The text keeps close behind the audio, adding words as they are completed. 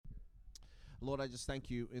Lord, I just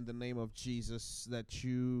thank you in the name of Jesus that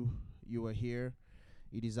you are here.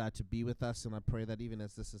 You desire to be with us, and I pray that even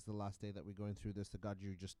as this is the last day that we're going through this, that God,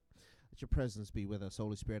 you just let your presence be with us.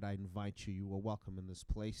 Holy Spirit, I invite you. You are welcome in this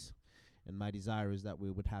place, and my desire is that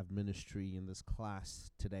we would have ministry in this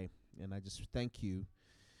class today. And I just thank you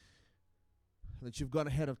that you've gone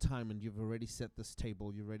ahead of time and you've already set this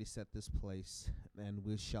table, you've already set this place, and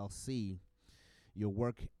we shall see your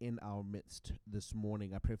work in our midst this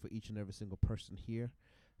morning. I pray for each and every single person here,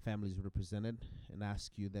 families represented, and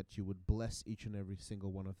ask you that you would bless each and every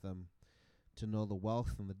single one of them to know the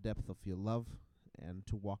wealth and the depth of your love and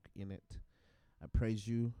to walk in it. I praise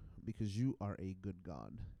you because you are a good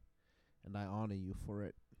God, and I honor you for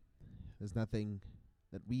it. There's nothing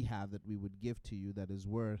that we have that we would give to you that is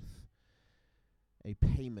worth a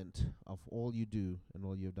payment of all you do and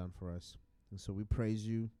all you've done for us. And so we praise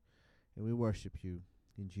you and we worship you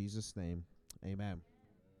in Jesus' name. Amen.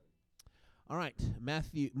 All right,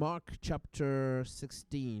 Mark chapter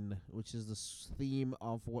 16, which is the theme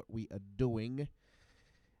of what we are doing.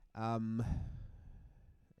 And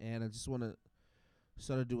I just want to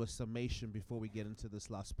sort of do a summation before we get into this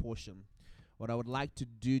last portion. What I would like to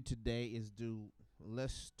do today is do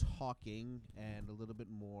less talking and a little bit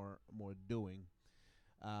more doing,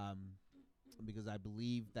 because I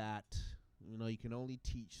believe that you can only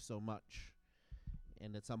teach so much,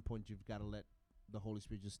 and at some point you've got to let the Holy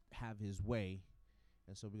Spirit just have his way.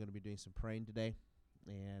 And so we're going to be doing some praying today,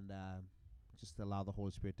 and just allow the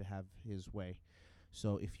Holy Spirit to have his way.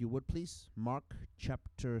 So if you would please, Mark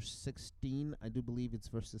chapter 16, I do believe it's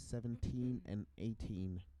verses 17 and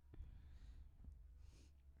 18.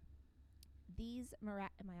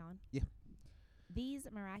 Am I on? Yeah. These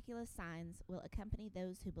miraculous signs will accompany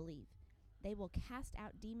those who believe. They will cast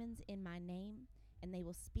out demons in my name, and they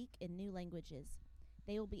will speak in new languages.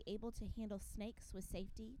 They will be able to handle snakes with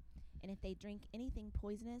safety, and if they drink anything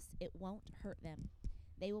poisonous, it won't hurt them.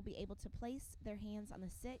 They will be able to place their hands on the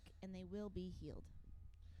sick, and they will be healed.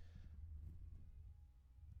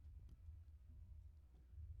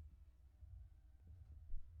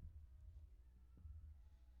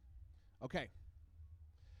 Okay.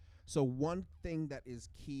 So one thing that is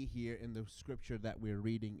key here in the scripture that we're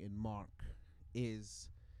reading in Mark is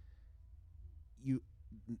you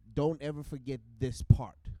don't ever forget this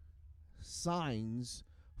part. Signs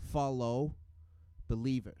follow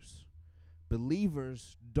believers.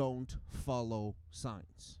 Believers don't follow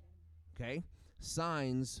signs. Okay?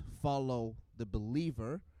 Signs follow the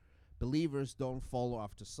believer. Believers don't follow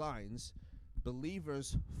after signs.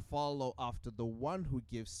 Believers follow after the one who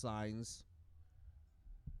gives signs,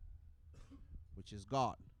 which is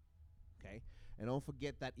God. Okay? And don't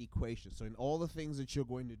forget that equation. So in all the things that you're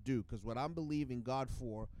going to do, because what I'm believing God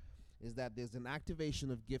for is that there's an activation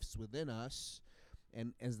of gifts within us,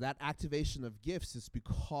 and as that activation of gifts is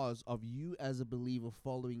because of you as a believer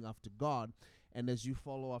following after God, and as you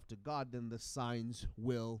follow after God, then the signs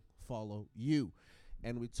will follow you.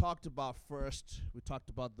 And we talked about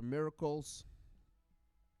the miracles,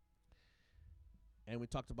 and we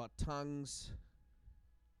talked about tongues,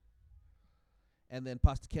 and then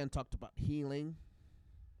Pastor Ken talked about healing.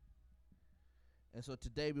 And so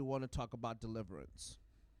today we want to talk about deliverance.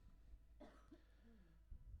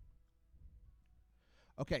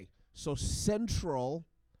 Okay, so central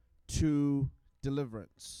to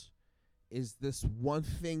deliverance is this one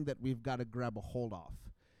thing that we've got to grab a hold of.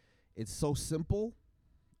 It's so simple,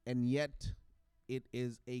 and yet it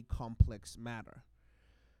is a complex matter.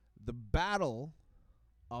 The battle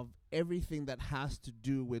of everything that has to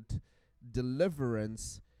do with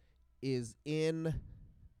deliverance is in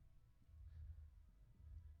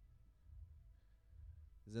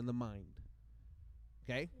the mind.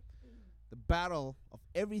 Okay? The battle of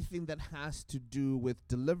everything that has to do with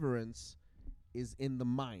deliverance is in the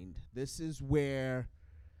mind. This is where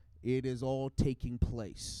it is all taking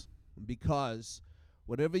place, because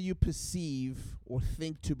whatever you perceive or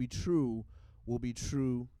think to be true will be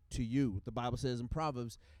true to you. The Bible says in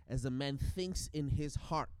Proverbs, as a man thinks in his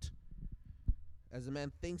heart. As a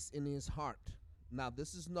man thinks in his heart. Now,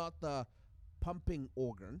 this is not the pumping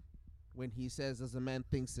organ when he says as a man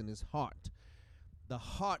thinks in his heart. The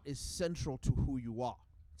heart is central to who you are.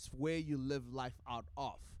 It's where you live life out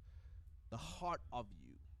of. The heart of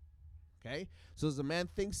you. Okay? So as a man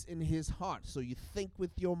thinks in his heart. So you think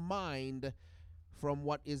with your mind from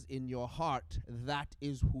what is in your heart. That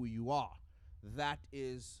is who you are. That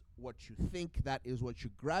is what you think. That is what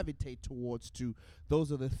you gravitate towards to.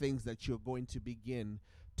 Those are the things that you're going to begin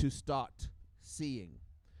to start seeing.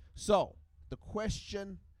 So the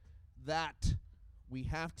question that we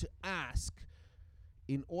have to ask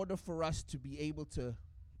in order for us to be able to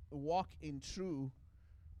walk in true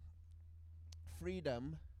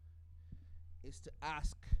freedom is to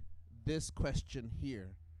ask this question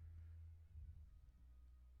here.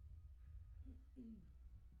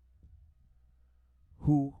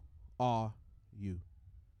 Who are you?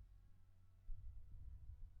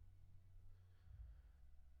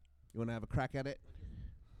 You want to have a crack at it?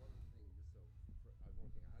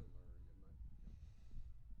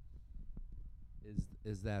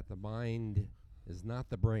 Is that the mind is not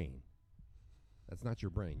the brain. That's not your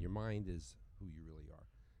brain. Your mind is who you really are.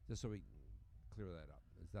 Just so we clear that up.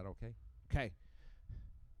 Is that okay? Okay.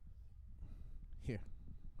 Here,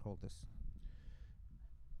 hold this.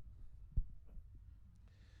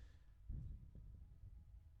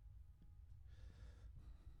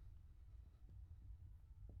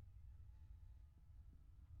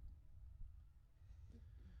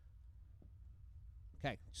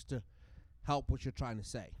 Okay, just to help what you're trying to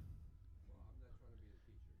say. Well, I'm not trying to be the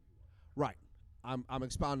teacher. You are. Right. I'm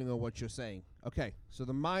expounding on what you're saying. Okay, so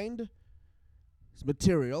the mind is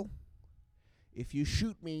material. If you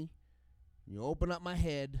shoot me, you open up my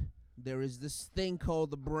head, there is this thing called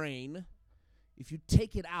the brain. If you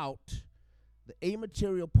take it out, the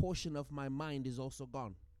immaterial portion of my mind is also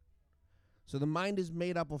gone. So the mind is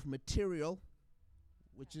made up of material,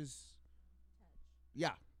 which is,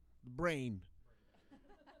 yeah, the brain.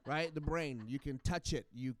 Right? The brain. You can touch it.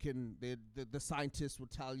 You can, the scientists will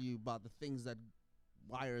tell you about the things that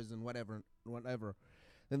wires and whatever.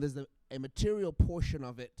 Then there's a material portion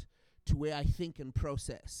of it to where I think and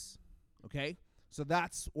process. Okay? So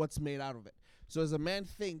that's what's made out of it. So as a man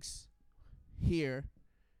thinks here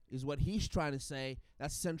is what he's trying to say,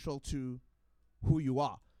 that's central to who you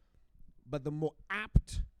are. But the more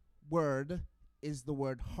apt word is the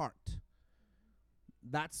word heart.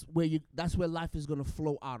 That's where life is going to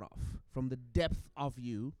flow out of, from the depth of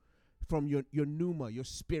you, from your pneuma, your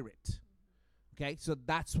spirit. Okay, so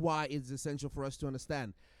that's why it's essential for us to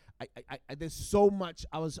understand. I there's so much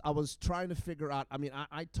I was trying to figure out. I mean,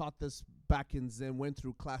 I taught this back in Zen, went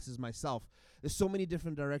through classes myself. There's so many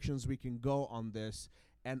different directions we can go on this,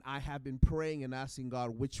 and I have been praying and asking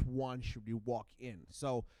God, which one should we walk in?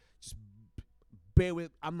 So just bear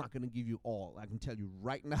with. I'm not going to give you all. I can tell you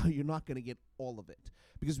right now, you're not going to get all of it,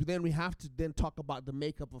 because then we have to then talk about the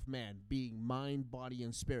makeup of man, being mind, body,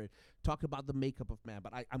 and spirit. Talk about the makeup of man,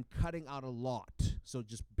 but I'm cutting out a lot, so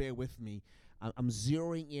just bear with me. I'm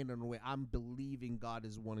zeroing in on where I'm believing God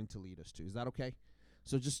is wanting to lead us to. Is that okay?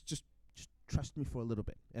 So just trust me for a little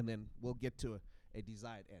bit, and then we'll get to a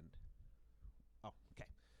desired end. Oh, okay.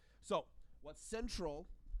 So what's central?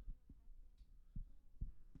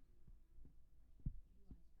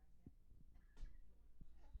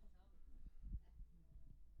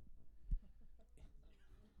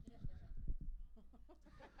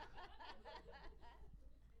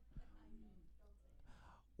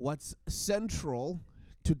 What's central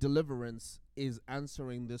to deliverance is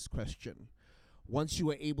answering this question. Once you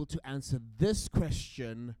are able to answer this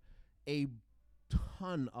question, a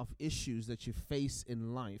ton of issues that you face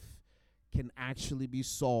in life can actually be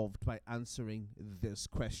solved by answering this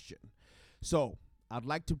question. So, I'd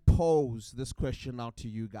like to pose this question out to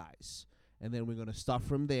you guys, and then we're going to start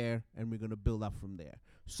from there, and we're going to build up from there.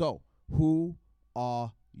 So, who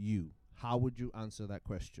are you? How would you answer that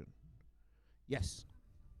question? Yes.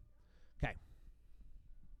 Okay.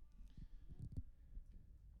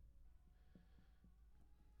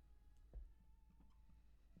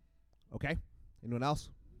 Okay. Anyone else?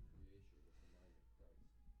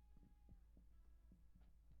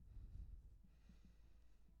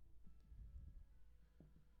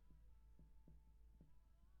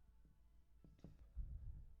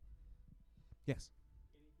 Yes.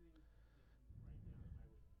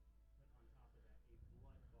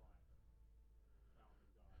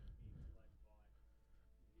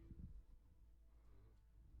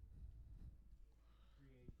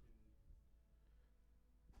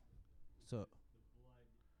 So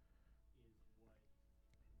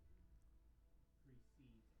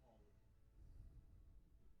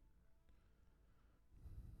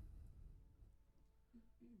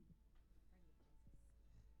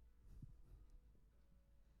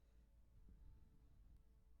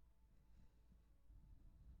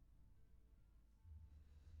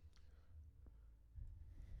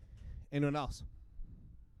anyone else?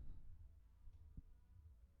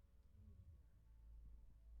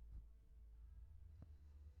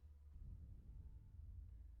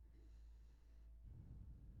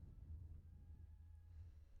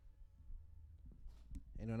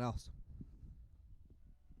 Anyone else?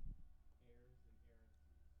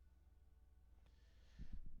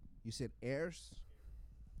 You said heirs?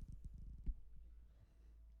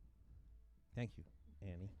 Thank you,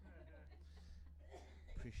 Annie.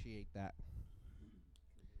 Appreciate that.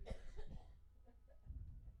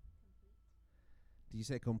 Do you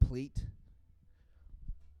say complete?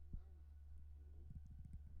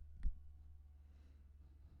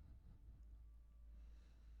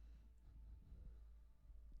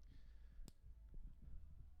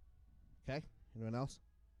 Okay. Anyone else?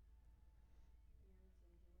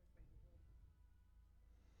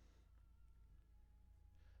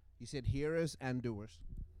 You said hearers and doers.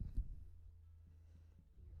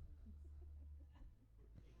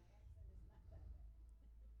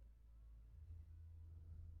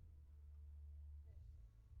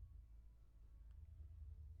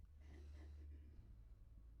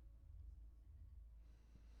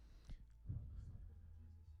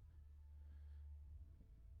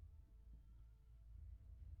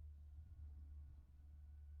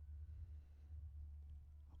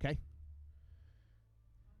 Okay.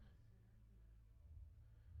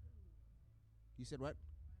 You said what?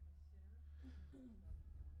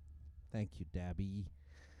 Thank you, Dabby.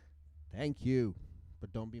 Thank you.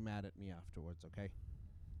 But don't be mad at me afterwards, okay?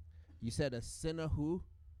 You said a sinner who?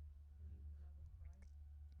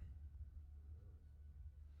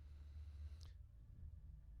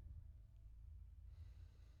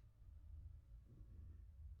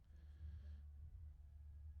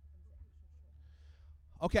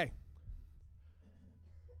 Okay.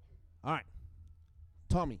 All right.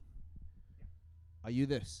 Tommy, are you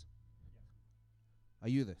this? Are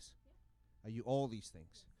you this? Are you all these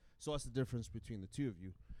things? So what's the difference between the two of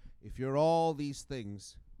you? If you're all these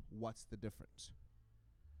things, what's the difference?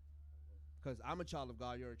 Because I'm a child of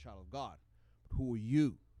God, you're a child of God. But who are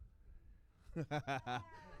you?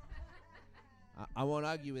 I won't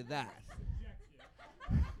argue with that.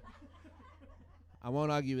 I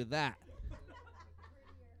won't argue with that.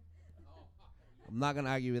 I'm not going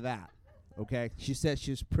to argue with that. Okay? She said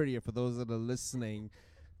she's prettier. For those that are listening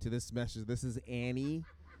to this message, this is Annie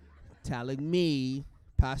telling me,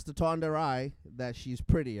 Pastor Tonderai, that she's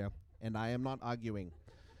prettier, and I am not arguing.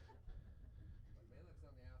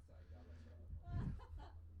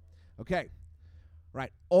 Okay.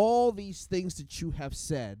 Right. All these things that you have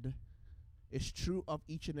said is true of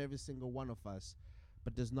each and every single one of us,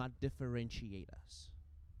 but does not differentiate us.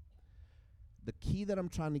 The key that I'm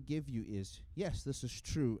trying to give you is, yes, this is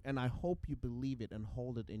true, and I hope you believe it and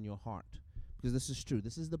hold it in your heart, because this is true.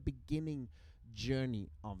 This is the beginning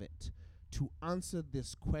journey of it. To answer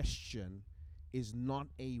this question is not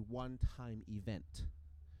a one-time event.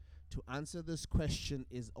 To answer this question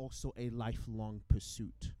is also a lifelong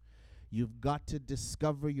pursuit. You've got to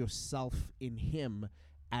discover yourself in Him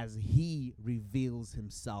as He reveals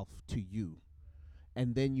Himself to you.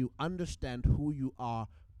 And then you understand who you are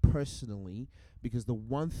personally, because the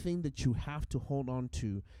one thing that you have to hold on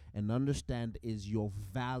to and understand is your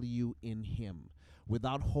value in Him.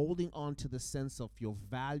 Without holding on to the sense of your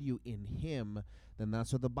value in Him, then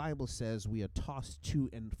that's what the Bible says. We are tossed to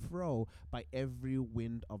and fro by every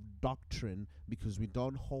wind of doctrine, because we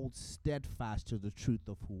don't hold steadfast to the truth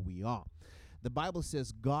of who we are. The Bible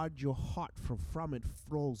says, guard your heart, for from it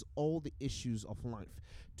flows all the issues of life.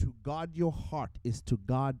 To guard your heart is to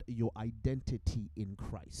guard your identity in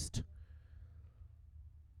Christ.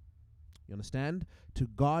 You understand? To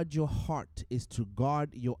guard your heart is to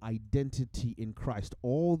guard your identity in Christ.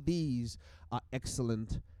 All these are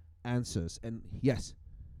excellent answers. And yes.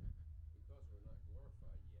 Because we're not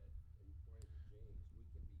glorified yet, and according to James, we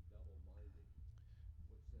can be double-minded,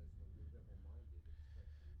 which says when you're double-minded,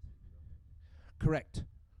 expect to receive nothing. Correct.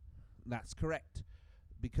 That's correct.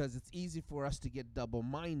 Because it's easy for us to get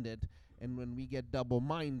double-minded, and when we get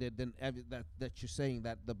double-minded, then that you're saying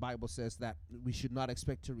that the Bible says that we should not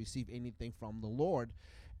expect to receive anything from the Lord.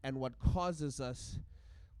 And what causes us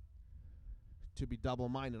to be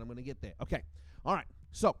double-minded, I'm going to get there. Okay. All right.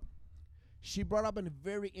 So she brought up a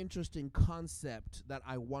very interesting concept that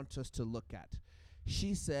I want us to look at.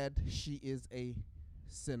 She said she is a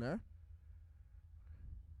sinner.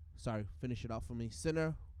 Sorry, finish it off for me.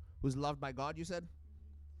 Sinner who's loved by God, you said?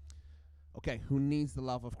 Okay, who needs the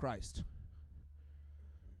love of Christ?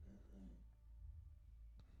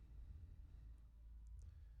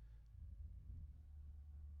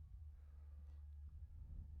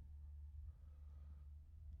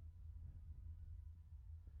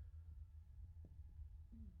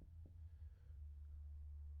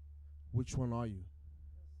 Which one are you?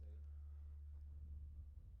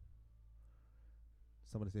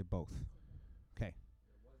 Somebody say both. Okay.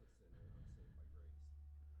 There was a sinner, I'm saved by grace.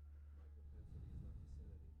 My propensity is not to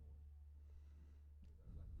sin anymore, because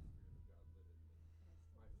I let the Spirit of God live in me. My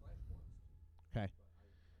flesh wants to, Okay. but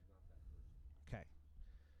I'm not that person. Okay.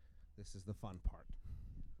 This is the fun part.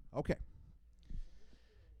 Okay.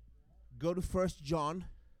 Go to 1 John.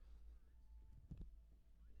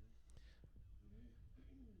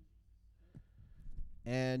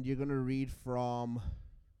 And you're going to read from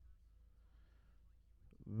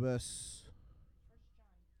verse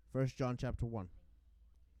 1 John chapter 1.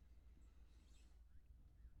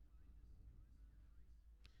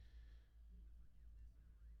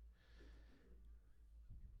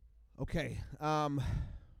 Okay. In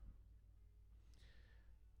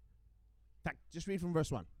fact, just read from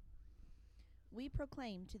verse 1. We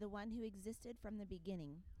proclaim to the one who existed from the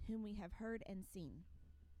beginning, whom we have heard and seen.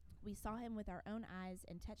 We saw him with our own eyes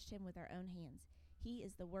and touched him with our own hands. He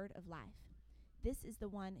is the word of life. This is the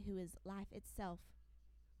one who is life itself,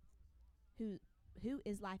 who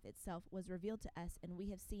is life itself, was revealed to us, and we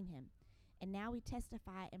have seen him. And now we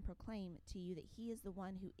testify and proclaim to you that he is the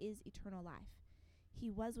one who is eternal life. He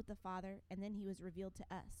was with the Father, and then he was revealed to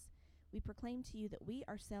us. We proclaim to you that we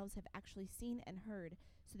ourselves have actually seen and heard,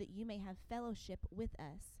 so that you may have fellowship with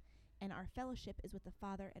us. And our fellowship is with the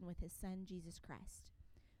Father and with his Son, Jesus Christ.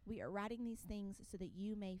 We are writing these things so that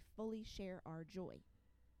you may fully share our joy.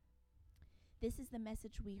 This is the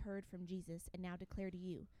message we heard from Jesus and now declare to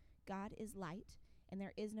you. God is light, and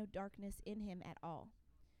there is no darkness in him at all.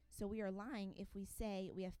 So we are lying if we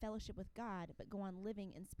say we have fellowship with God, but go on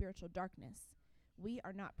living in spiritual darkness. We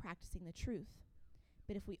are not practicing the truth.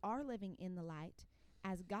 But if we are living in the light,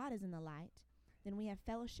 as God is in the light, then we have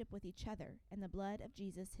fellowship with each other, and the blood of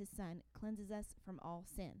Jesus, his Son, cleanses us from all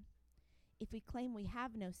sin. If we claim we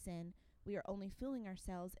have no sin, we are only fooling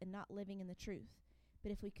ourselves and not living in the truth.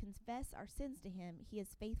 But if we confess our sins to him, he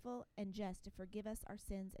is faithful and just to forgive us our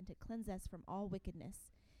sins and to cleanse us from all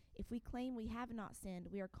wickedness. If we claim we have not sinned,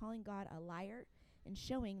 we are calling God a liar and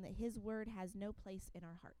showing that his word has no place in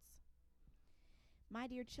our hearts. My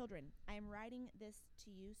dear children, I am writing this to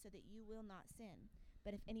you so that you will not sin.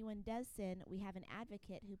 But if anyone does sin, we have an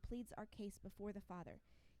advocate who pleads our case before the Father.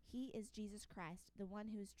 He is Jesus Christ, the one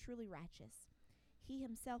who is truly righteous. He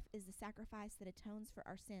himself is the sacrifice that atones for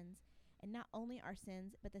our sins, and not only our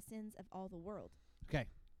sins, but the sins of all the world. Okay.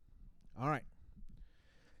 All right.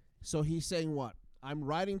 So he's saying what? I'm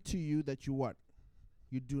writing to you that you what?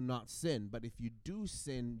 You do not sin. But if you do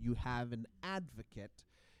sin, you have an advocate.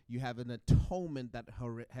 You have an atonement that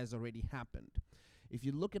has already happened. If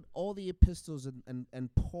you look at all the epistles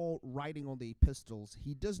and Paul writing on the epistles,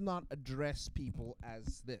 he does not address people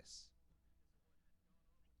as this.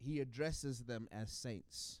 He addresses them as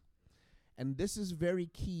saints. And this is very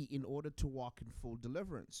key in order to walk in full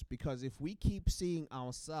deliverance. Because if we keep seeing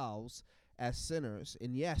ourselves as sinners,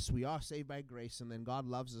 and yes, we are saved by grace, and then God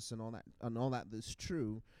loves us and all that is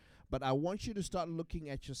true, but I want you to start looking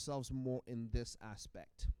at yourselves more in this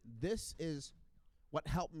aspect. This is what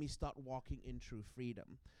helped me start walking in true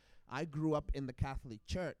freedom. I grew up in the Catholic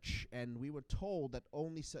Church, and we were told that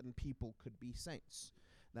only certain people could be saints.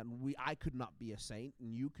 That I could not be a saint,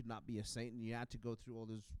 and you could not be a saint, and you had to go through all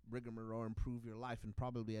this rigmarole and prove your life, and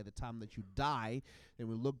probably at the time that you die, then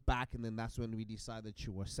we look back, and then that's when we decide that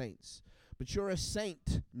you were saints. But you're a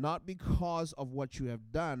saint not because of what you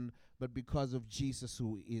have done, but because of Jesus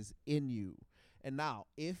who is in you. And now,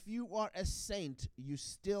 if you are a saint, you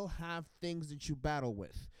still have things that you battle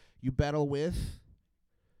with. You battle with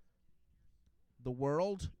the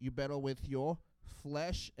world, you battle with your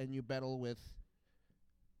flesh, and you battle with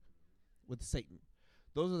Satan.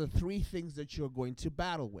 Those are the three things that you're going to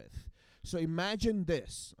battle with. So imagine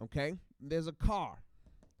this, okay? There's a car.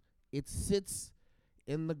 It sits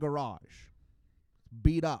in the garage,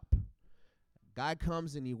 beat up. Guy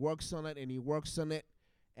comes and he works on it and he works on it,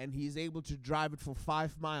 and he's able to drive it for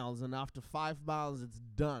 5 miles, and after 5 miles it's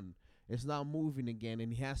done. It's not moving again,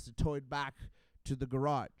 and he has to tow it back to the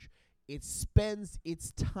garage. It spends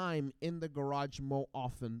its time in the garage more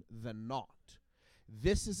often than not.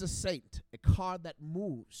 This is a saint, a car that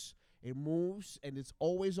moves. It moves and it's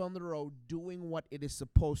always on the road doing what it is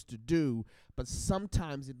supposed to do, but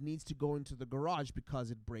sometimes it needs to go into the garage because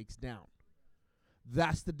it breaks down.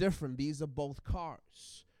 That's the difference. These are both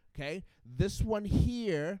cars, okay? This one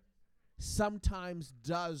here sometimes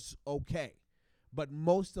does okay, but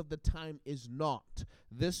most of the time is not.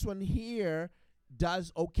 This one here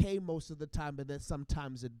does okay most of the time, but then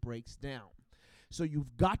sometimes it breaks down. So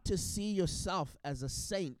you've got to see yourself as a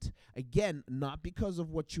saint, again, not because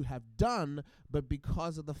of what you have done, but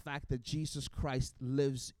because of the fact that Jesus Christ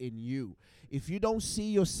lives in you. If you don't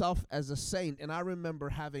see yourself as a saint, and I remember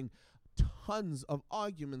having tons of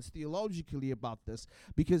arguments theologically about this,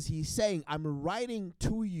 because he's saying, I'm writing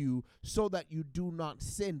to you so that you do not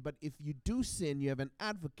sin, but if you do sin, you have an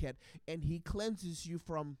advocate, and he cleanses you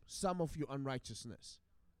from some of your unrighteousness.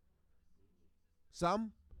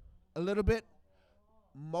 Some, a little bit,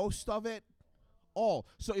 most of it, all.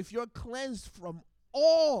 So if you're cleansed from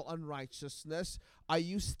all unrighteousness, are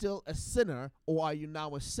you still a sinner, or are you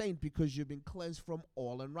now a saint because you've been cleansed from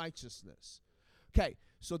all unrighteousness? Okay,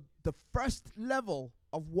 so the first level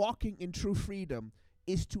of walking in true freedom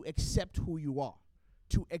is to accept who you are,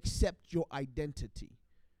 to accept your identity.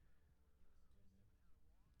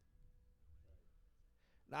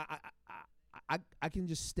 Now, I can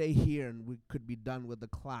just stay here and we could be done with the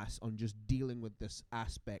class on just dealing with this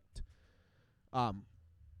aspect on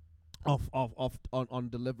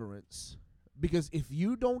deliverance. Because if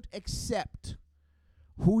you don't accept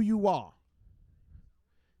who you are,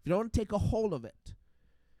 if you don't take a hold of it,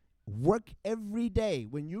 work every day.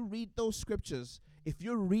 When you read those scriptures, if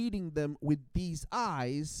you're reading them with these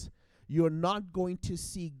eyes, you're not going to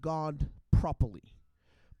see God properly.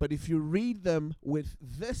 But if you read them with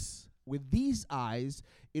these eyes,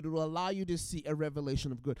 it will allow you to see a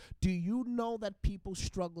revelation of good. Do you know that people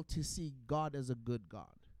struggle to see God as a good God?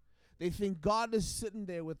 They think God is sitting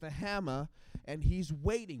there with a hammer and he's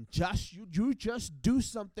waiting. You just do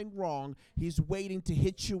something wrong. He's waiting to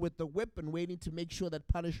hit you with the whip and waiting to make sure that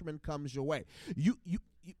punishment comes your way. You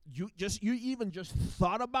even just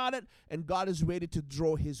thought about it and God is ready to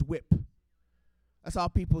draw his whip. That's how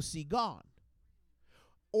people see God.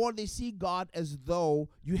 Or they see God as though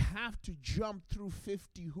you have to jump through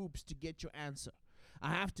 50 hoops to get your answer.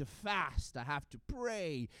 I have to fast. I have to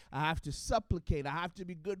pray. I have to supplicate. I have to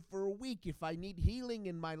be good for a week. If I need healing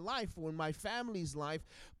in my life or in my family's life,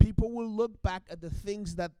 people will look back at the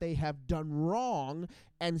things that they have done wrong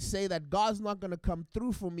and say that God's not going to come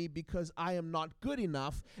through for me because I am not good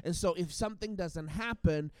enough. And so if something doesn't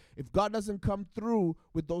happen, if God doesn't come through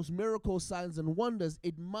with those miracles, signs, and wonders,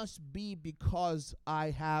 it must be because I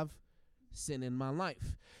have sin in my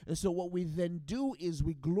life. And so what we then do is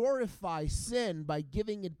we glorify sin by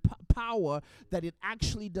giving it power that it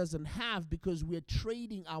actually doesn't have, because we're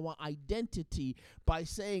trading our identity by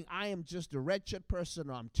saying I am just a wretched person,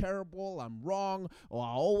 or I'm terrible, I'm wrong, or I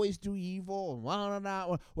always do evil,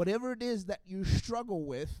 or whatever it is that you struggle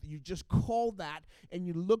with, you just call that and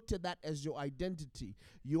you look to that as your identity.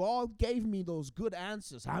 You all gave me those good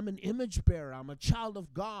answers. I'm an image bearer. I'm a child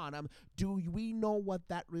of God. Do we know what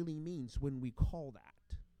that really means when we call that?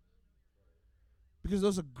 Because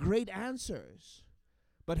those are great answers.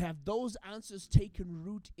 But have those answers taken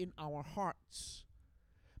root in our hearts?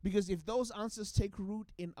 Because if those answers take root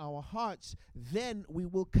in our hearts, then we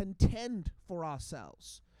will contend for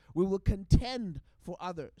ourselves. We will contend for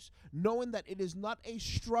others, knowing that it is not a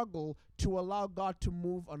struggle to allow God to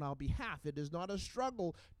move on our behalf. It is not a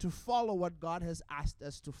struggle to follow what God has asked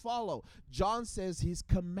us to follow. John says his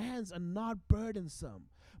commands are not burdensome.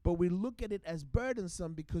 But we look at it as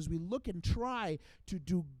burdensome because we look and try to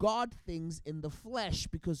do God things in the flesh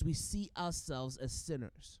because we see ourselves as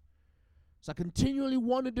sinners. So I continually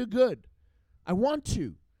want to do good. I want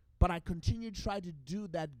to, but I continue to try to do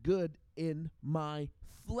that good in my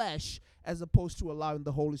flesh as opposed to allowing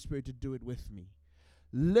the Holy Spirit to do it with me.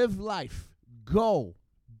 Live life. Go.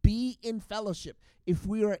 Be in fellowship. If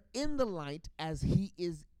we are in the light as he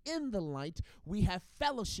is in the light, we have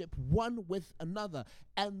fellowship one with another,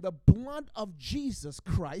 and the blood of Jesus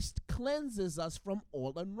Christ cleanses us from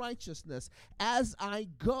all unrighteousness. As I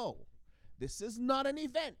go, this is not an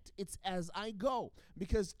event, it's as I go,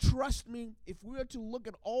 because trust me, if we were to look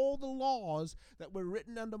at all the laws that were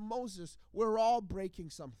written under Moses, we're all breaking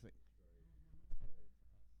something.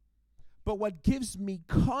 But what gives me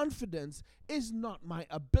confidence is not my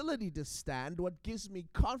ability to stand. What gives me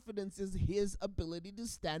confidence is his ability to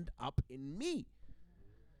stand up in me.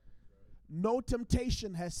 No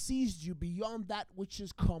temptation has seized you beyond that which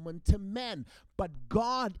is common to men. But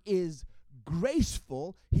God is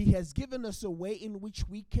graceful. He has given us a way in which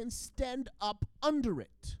we can stand up under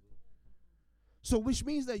it. So which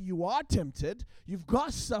means that you are tempted. You've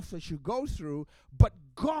got stuff that you go through. But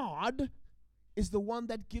God is the one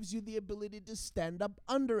that gives you the ability to stand up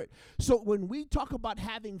under it. So when we talk about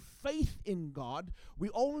having faith in God, we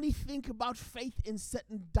only think about faith in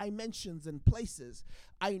certain dimensions and places.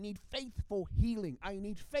 I need faith for healing. I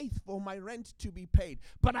need faith for my rent to be paid.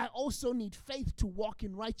 But I also need faith to walk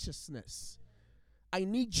in righteousness. I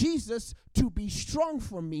need Jesus to be strong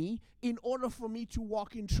for me in order for me to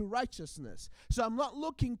walk in true righteousness. So I'm not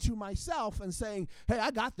looking to myself and saying, hey,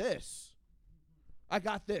 I got this. I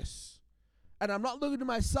got this. And I'm not looking to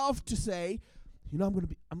myself to say, you know, I'm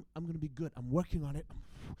gonna be good. I'm working on it.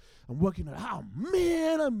 I'm working on it. Oh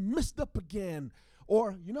man, I messed up again.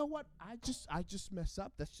 Or you know what? I just mess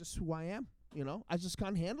up. That's just who I am. You know, I just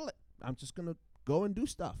can't handle it. I'm just gonna go and do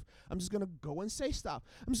stuff. I'm just going to go and say stuff.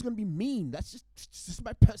 I'm just going to be mean. That's just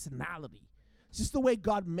my personality. It's just the way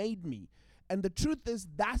God made me. And the truth is,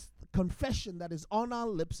 that's the confession that is on our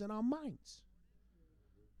lips and our minds.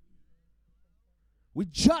 We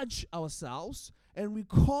judge ourselves and we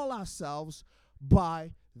call ourselves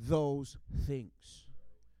by those things.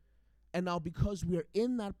 And now because we are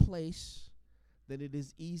in that place, then it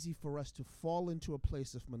is easy for us to fall into a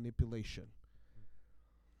place of manipulation.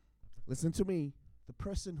 Listen to me. The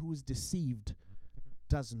person who is deceived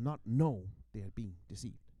does not know they are being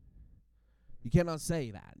deceived. You cannot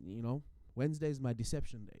say that, Wednesday is my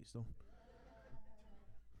deception day, so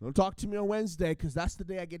don't talk to me on Wednesday because that's the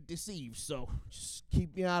day I get deceived. So just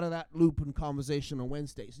keep me out of that loop and conversation on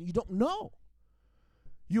Wednesdays. You don't know.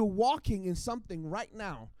 You're walking in something right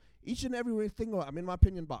now. Each and every single, I'm in my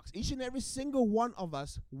opinion box. Each and every single one of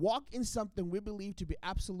us walk in something we believe to be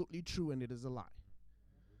absolutely true, and it is a lie.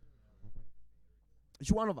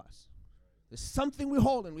 Each one of us. There's something we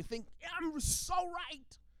hold and we think, yeah, I'm so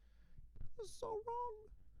right. I'm so wrong.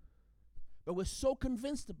 But we're so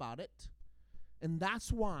convinced about it. And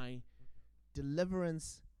that's why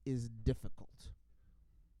deliverance is difficult.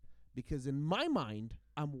 Because in my mind,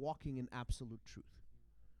 I'm walking in absolute truth.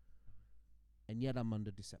 And yet I'm under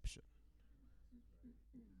deception.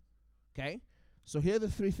 Okay? So here are the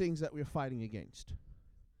three things that we're fighting against.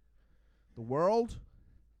 The world,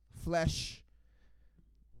 flesh,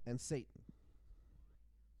 and Satan.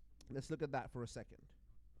 Let's look at that for a second.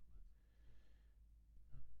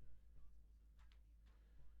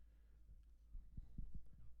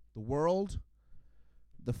 The world,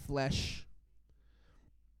 the flesh,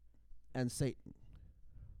 and Satan.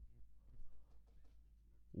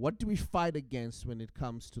 What do we fight against when it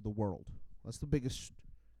comes to the world? What's the biggest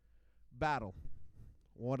battle?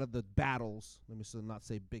 What are the battles? Let me not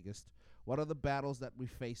say biggest. What are the battles that we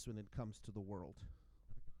face when it comes to the world?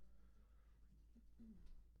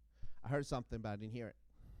 I heard something, but I didn't hear it.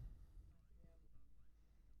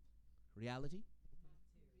 Reality?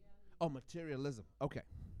 Oh, materialism. Okay.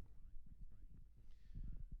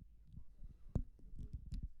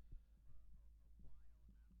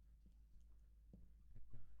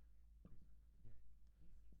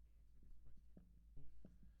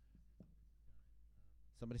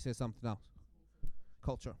 Somebody say something else.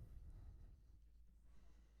 Culture.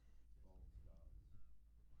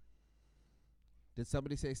 Did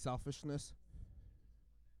somebody say selfishness?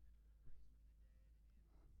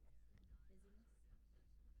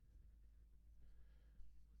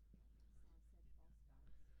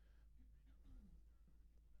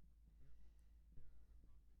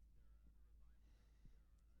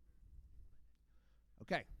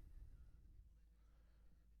 Okay.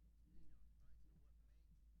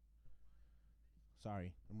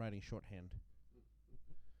 Sorry, I'm writing shorthand.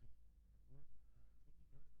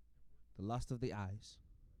 The lust of the eyes.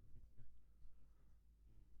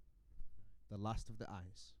 The lust of the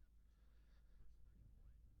eyes.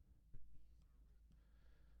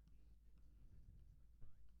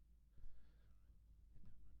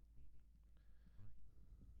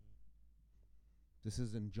 This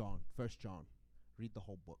is in John, 1 John. Read the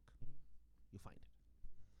whole book. You'll find it.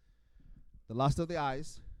 The lust of the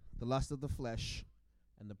eyes, the lust of the flesh,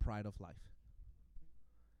 and the pride of life.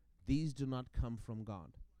 These do not come from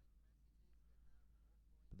God,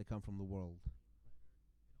 but they come from the world.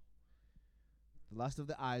 The lust of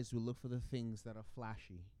the eyes will look for the things that are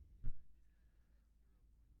flashy.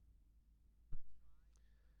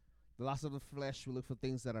 The lust of the flesh will look for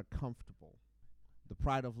things that are comfortable. The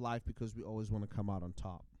pride of life, because we always want to come out on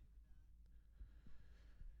top.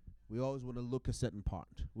 We always want to look a certain part.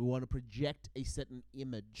 We want to project a certain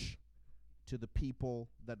image to the people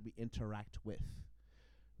that we interact with.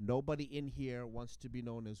 Nobody in here wants to be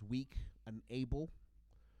known as weak, unable.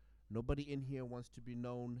 Nobody in here wants to be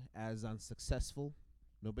known as unsuccessful.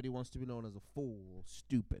 Nobody wants to be known as a fool or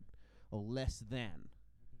stupid or less than.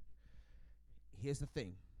 Here's the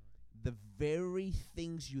thing. The very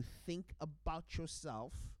things you think about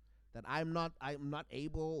yourself, that I'm not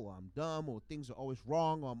able, or I'm dumb, or things are always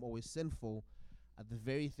wrong, or I'm always sinful, are the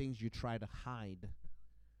very things you try to hide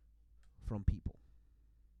from people.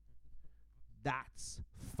 That's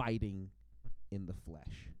fighting in the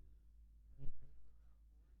flesh.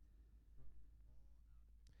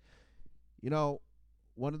 You know,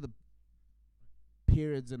 one of the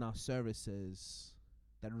periods in our services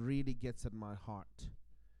that really gets at my heart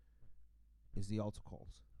is the altar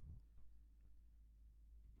calls.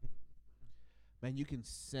 Man, you can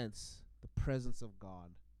sense the presence of God.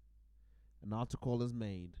 An altar call is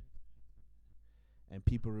made, and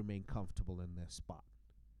people remain comfortable in their spot.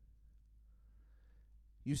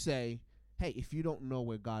 You say, Hey, if you don't know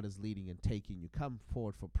where God is leading and taking you, come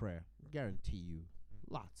forward for prayer. I guarantee you,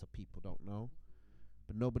 lots of people don't know,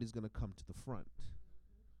 but nobody's going to come to the front.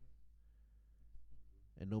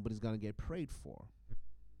 And nobody's going to get prayed for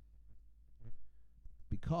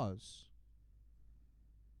because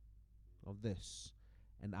of this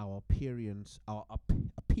and our appearance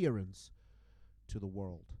to the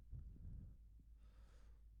world.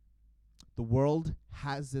 The world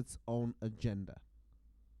has its own agenda.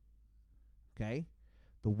 Okay?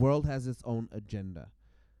 The world has its own agenda.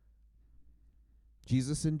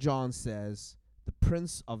 Jesus in John says, the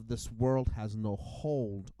prince of this world has no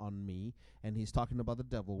hold on me. And he's talking about the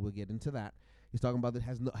devil. We'll get into that. He's talking about that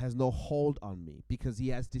has no hold on me because he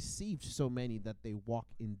has deceived so many that they walk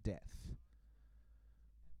in death.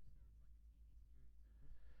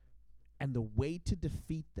 And the way to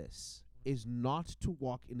defeat this is not to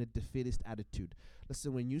walk in a defeatist attitude.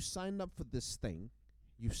 Listen, when you signed up for this thing,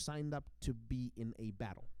 you signed up to be in a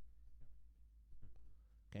battle.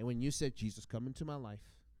 Okay, when you said, Jesus, come into my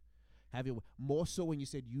life, have your way. More so when you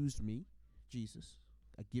said, use me, Jesus,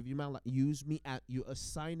 I give you my life, use me, you are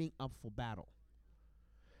signing up for battle.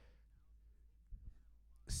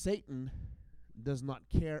 Satan does not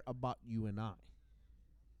care about you and I,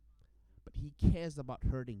 but he cares about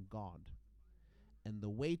hurting God. And the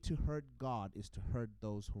way to hurt God is to hurt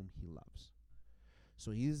those whom he loves.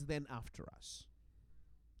 So he is then after us.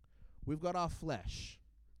 We've got our flesh.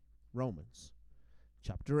 Romans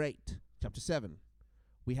chapter 7.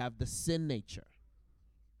 We have the sin nature.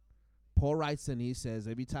 Paul writes and he says,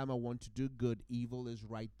 every time I want to do good, evil is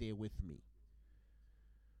right there with me.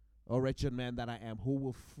 O wretched man that I am, who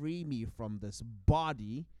will free me from this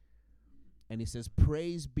body? And he says,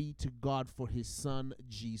 praise be to God for his son,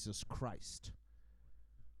 Jesus Christ.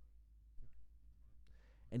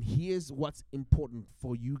 And here's what's important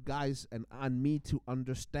for you guys and me to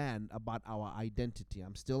understand about our identity.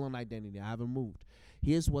 I'm still on identity. I haven't moved.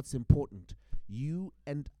 Here's what's important. You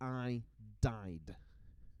and I died.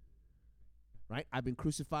 Right? I've been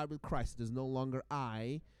crucified with Christ. It is no longer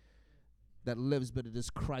I that lives, but it is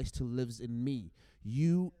Christ who lives in me.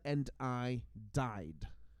 You and I died.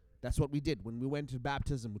 That's what we did when we went to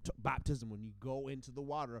baptism. When you go into the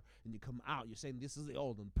water and you come out, you're saying this is the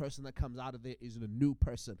old, and the person that comes out of there is the new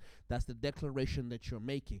person. That's the declaration that you're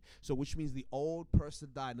making. So which means the old person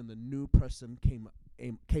died and the new person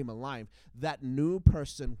came alive. That new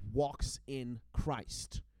person walks in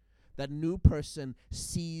Christ. That new person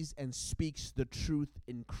sees and speaks the truth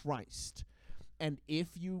in Christ. And if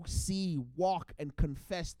you see, walk, and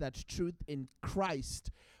confess that truth in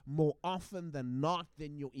Christ more often than not,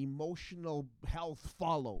 then your emotional health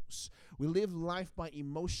follows. We live life by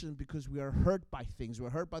emotion because we are hurt by things. We're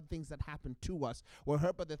hurt by things that happen to us. We're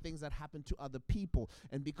hurt by the things that happen to other people.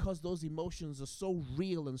 And because those emotions are so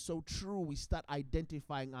real and so true, we start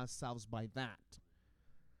identifying ourselves by that.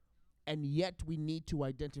 And yet we need to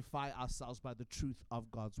identify ourselves by the truth of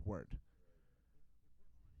God's word.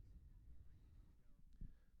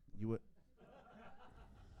 You would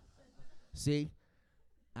see,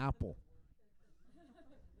 Apple.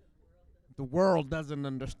 The world doesn't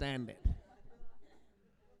understand it.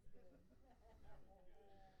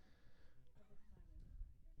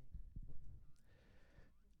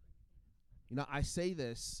 You know, I say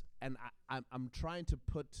this, and I'm trying to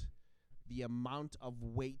put the amount of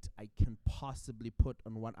weight I can possibly put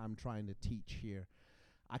on what I'm trying to teach here.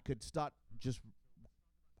 I could start just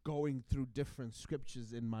going through different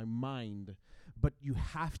scriptures in my mind, but you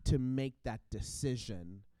have to make that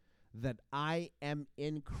decision that I am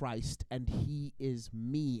in Christ and he is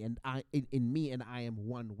me, and I in me, and I am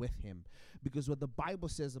one with him. Because what the Bible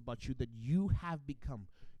says about you, that you have become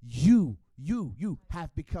you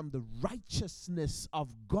have become the righteousness of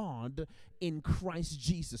God in Christ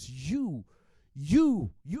Jesus.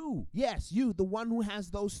 Yes, you, the one who has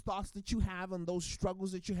those thoughts that you have and those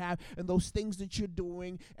struggles that you have and those things that you're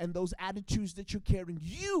doing and those attitudes that you're carrying,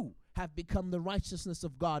 you have become the righteousness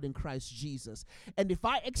of God in Christ Jesus. And if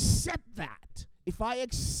I accept that,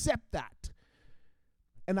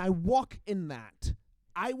 and I walk in that,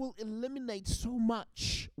 I will eliminate so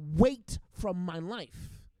much weight from my life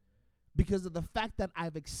because of the fact that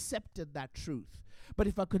I've accepted that truth. But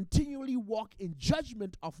if I continually walk in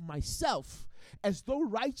judgment of myself as though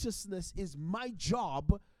righteousness is my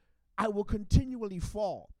job, I will continually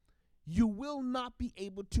fall. You will not be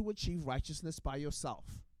able to achieve righteousness by yourself.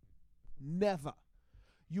 Never.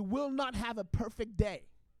 You will not have a perfect day.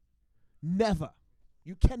 Never.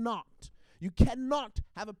 You cannot. You cannot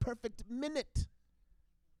have a perfect minute.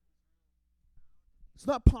 It's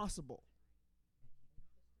not possible.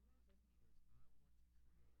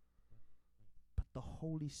 But the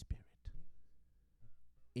Holy Spirit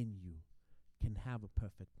in you can have a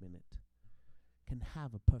perfect minute, can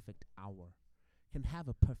have a perfect hour, can have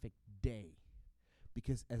a perfect day.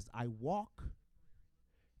 Because as I walk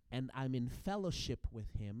and I'm in fellowship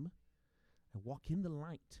with him, I walk in the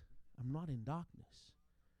light. I'm not in darkness.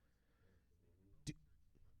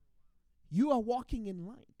 You are walking in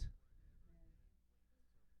light.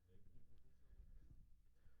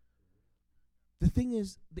 The thing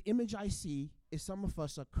is, the image I see is some of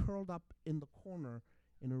us are curled up in the corner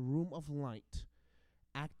in a room of light,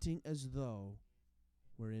 acting as though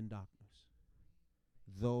we're in darkness,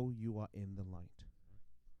 though you are in the light.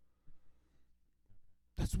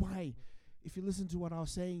 That's why, if you listen to what I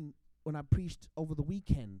was saying when I preached over the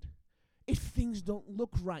weekend, if things don't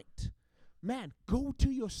look right, man, go to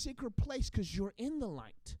your secret place because you're in the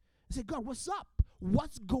light. Say, God, what's up?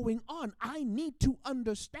 What's going on? I need to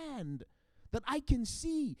understand that I can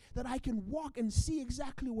see, that I can walk and see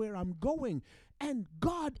exactly where I'm going. And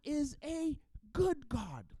God is a good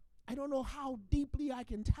God. I don't know how deeply I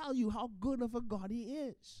can tell you how good of a God he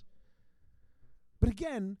is. But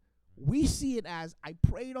again, we see it as, I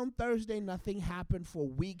prayed on Thursday, nothing happened for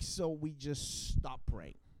weeks, so we just stopped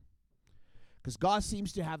praying. Because God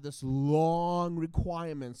seems to have this long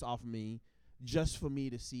requirements of me just for me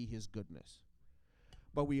to see his goodness.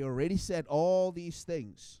 But we already said all these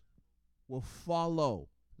things will follow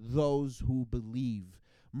those who believe.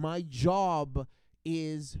 My job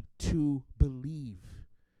is to believe.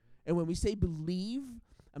 And when we say believe,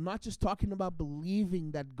 I'm not just talking about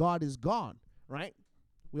believing that God is God, right?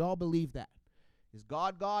 We all believe that. Is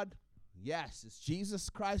God God? Yes. Is Jesus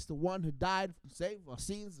Christ the one who died, saved our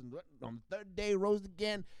sins, and on the third day rose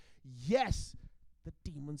again? Yes. The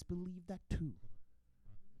demons believe that too.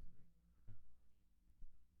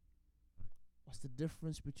 What's the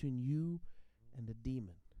difference between you and the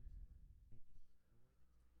demon?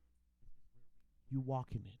 You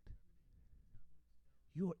walk in it.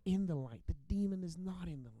 You are in the light. The demon is not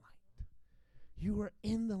in the light. You are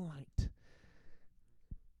in the light.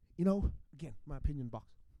 You know, again, my opinion box.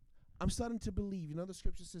 I'm starting to believe, you know, the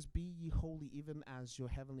scripture says, be ye holy even as your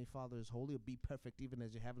heavenly Father is holy, or be perfect even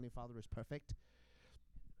as your heavenly Father is perfect.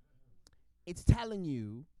 It's telling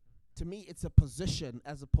you, to me, it's a position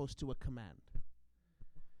as opposed to a command.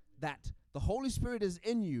 That the Holy Spirit is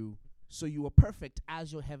in you, so you are perfect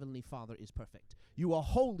as your heavenly Father is perfect. You are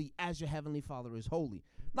holy as your heavenly Father is holy.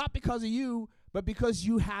 Not because of you, but because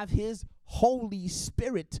you have his Holy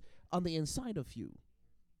Spirit on the inside of you.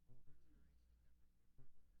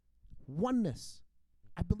 Oneness.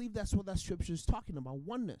 I believe that's what that scripture is talking about,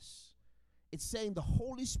 oneness. It's saying the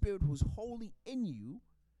Holy Spirit who's holy in you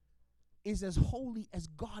is as holy as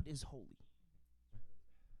God is holy.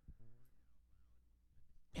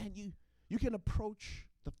 And you can approach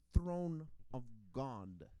the throne of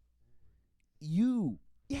God. You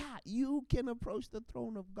can approach the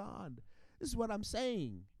throne of God. This is what I'm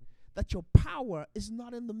saying. That your power is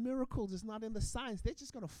not in the miracles, it's not in the signs. They're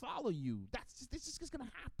just going to follow you. It's just going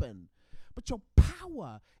to happen. But your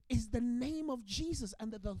power is the name of Jesus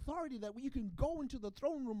and the authority that you can go into the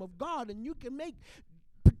throne room of God and you can make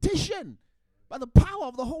petition by the power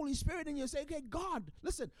of the Holy Spirit, and you say, okay, God,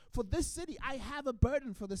 listen, for this city, I have a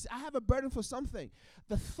burden for this. I have a burden for something.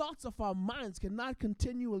 The thoughts of our minds cannot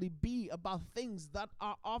continually be about things that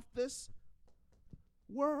are of this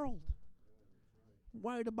world. I'm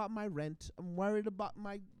worried about my rent. I'm worried about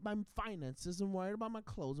my finances. I'm worried about my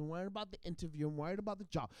clothes. I'm worried about the interview. I'm worried about the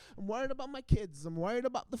job. I'm worried about my kids. I'm worried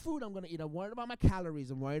about the food I'm going to eat. I'm worried about my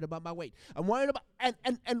calories. I'm worried about my weight. I'm worried about,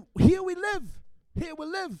 and here we live. Here we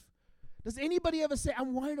live. Does anybody ever say,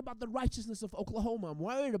 I'm worried about the righteousness of Oklahoma. I'm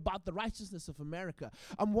worried about the righteousness of America.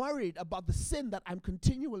 I'm worried about the sin that I'm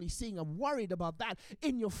continually seeing. I'm worried about that.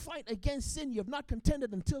 In your fight against sin, you have not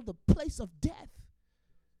contended until the place of death.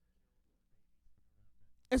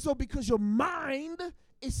 And so because your mind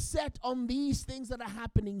is set on these things that are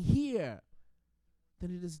happening here,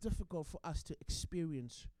 then it is difficult for us to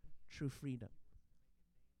experience true freedom.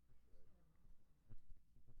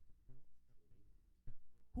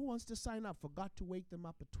 Who wants to sign up for God to wake them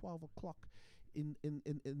up at 12 o'clock in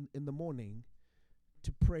the morning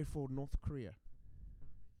to pray for North Korea?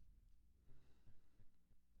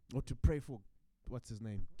 Or to pray for, what's his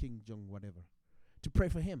name, Kim Jong whatever. To pray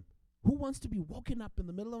for him. Who wants to be woken up in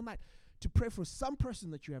the middle of the night to pray for some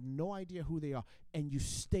person that you have no idea who they are, and you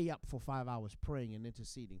stay up for 5 hours praying and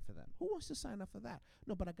interceding for them? Who wants to sign up for that?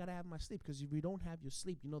 No, but I got to have my sleep, because if you don't have your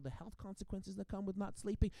sleep, you know the health consequences that come with not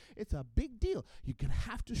sleeping. It's a big deal. You're going to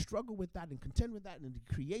have to struggle with that and contend with that, and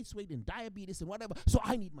it creates weight and diabetes and whatever. So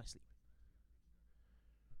I need my sleep.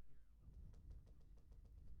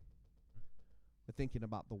 We're thinking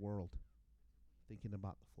about the world. thinking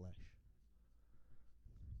about the flesh.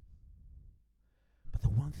 But the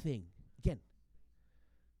one thing, again,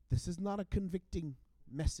 this is not a convicting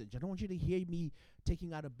message. I don't want you to hear me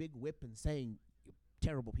taking out a big whip and saying, "You're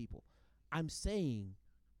terrible people." I'm saying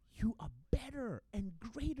you are better and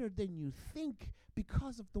greater than you think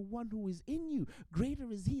because of the one who is in you.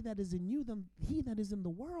 Greater is he that is in you than he that is in the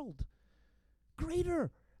world.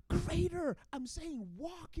 Greater. I'm saying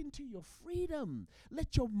walk into your freedom.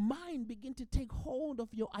 Let your mind begin to take hold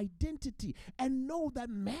of your identity and know that,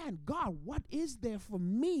 man, God, what is there for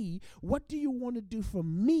me? What do you want to do for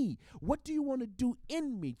me? What do you want to do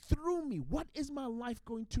in me, through me? What is my life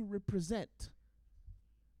going to represent?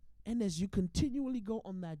 And as you continually go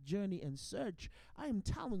on that journey and search, I am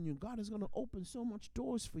telling you, God is going to open so much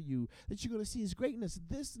doors for you that you're going to see his greatness.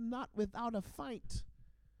 This not without a fight.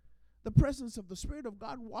 The presence of the Spirit of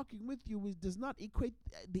God walking with you does not equate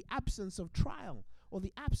the absence of trial or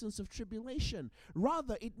the absence of tribulation.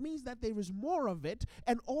 Rather, it means that there is more of it,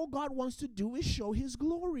 and all God wants to do is show his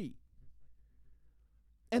glory.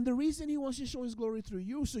 And the reason he wants to show his glory through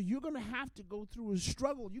you, so you're going to have to go through a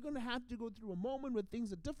struggle. You're going to have to go through a moment where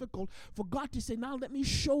things are difficult for God to say, now let me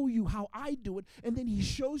show you how I do it. And then he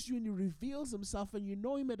shows you and he reveals himself and you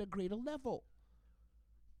know him at a greater level.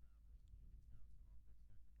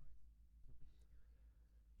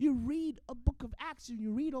 You read a book of Acts and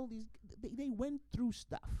you read all these, they went through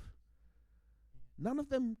stuff. None of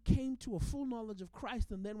them came to a full knowledge of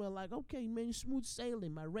Christ and then were like, okay, man, smooth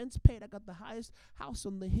sailing. My rent's paid. I got the highest house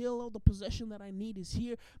on the hill. All the possession that I need is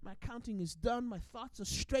here. My accounting is done. My thoughts are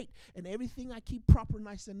straight. And everything I keep proper,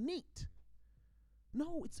 nice, and neat.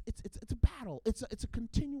 No, it's a battle. It's a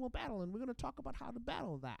continual battle. And we're going to talk about how to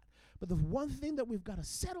battle that. But the one thing that we've got to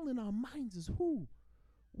settle in our minds is who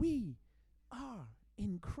we are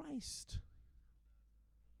in Christ.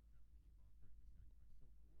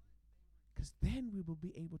 Because then we will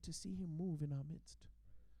be able to see him move in our midst.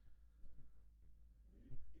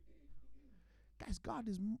 Guys, God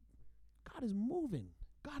is moving.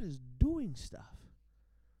 God is doing stuff.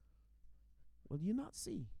 Will you not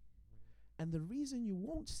see? And the reason you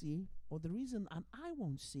won't see, or the reason I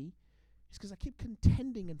won't see, is because I keep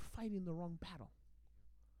contending and fighting the wrong battle.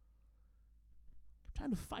 I'm trying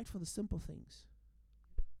to fight for the simple things.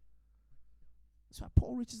 So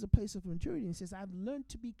Paul reaches a place of maturity and says, I've learned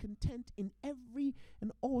to be content in every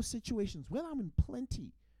and all situations, whether I'm in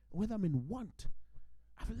plenty, or whether I'm in want.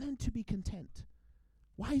 I've learned to be content.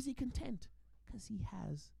 Why is he content? Because he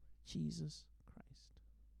has Jesus Christ.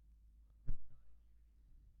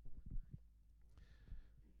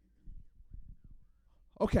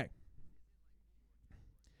 Okay.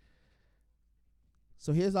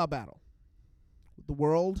 So here's our battle. With the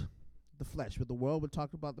world, the flesh. With the world, we're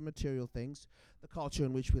talking about the material things, the culture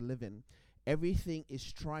in which we live in. Everything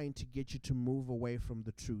is trying to get you to move away from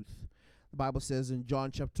the truth. The Bible says in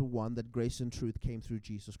John chapter 1 that grace and truth came through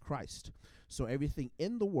Jesus Christ. So everything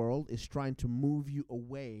in the world is trying to move you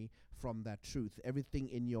away from that truth. Everything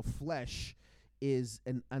in your flesh is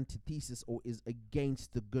an antithesis or is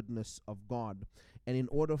against the goodness of God. And in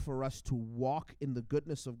order for us to walk in the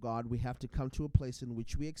goodness of God, we have to come to a place in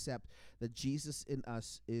which we accept that Jesus in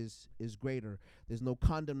us is greater. There's no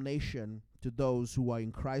condemnation to those who are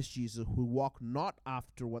in Christ Jesus, who walk not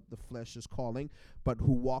after what the flesh is calling, but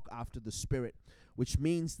who walk after the Spirit, which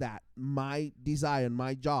means that my desire and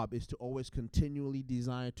my job is to always continually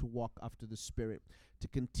desire to walk after the Spirit, to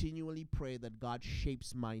continually pray that God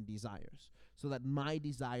shapes my desires, so that my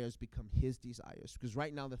desires become his desires. Because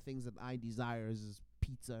right now the things that I desire is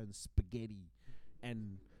pizza and spaghetti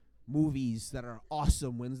and movies that are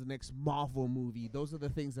awesome. When's the next Marvel movie? Those are the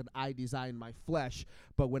things that I desire in my flesh.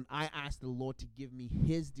 But when I ask the Lord to give me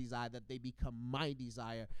his desire, that they become my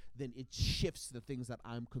desire, then it shifts the things that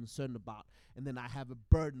I'm concerned about. And then I have a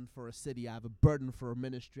burden for a city. I have a burden for a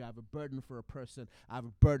ministry. I have a burden for a person. I have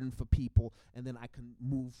a burden for people. And then I can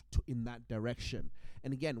move in that direction.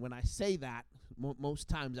 And again, when I say that, most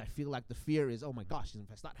times I feel like the fear is, oh my gosh,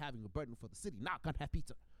 if I start having a burden for the city, now I can't have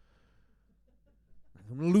pizza.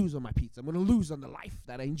 I'm going to lose on my pizza. I'm going to lose on the life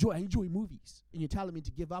that I enjoy. I enjoy movies. And you're telling me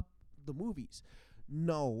to give up the movies.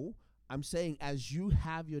 No, I'm saying as you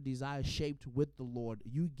have your desire shaped with the Lord,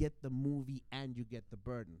 you get the movie and you get the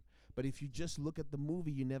burden. But if you just look at the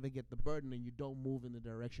movie, you never get the burden and you don't move in the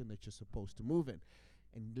direction that you're supposed to move in.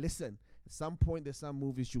 And listen, at some point there's some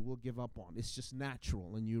movies you will give up on. It's just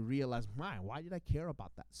natural. And you realize, why did I care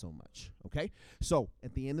about that so much? Okay? So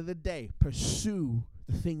at the end of the day, pursue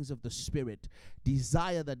the things of the Spirit.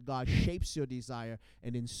 Desire that God shapes your desire.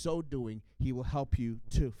 And in so doing, he will help you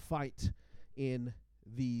to fight in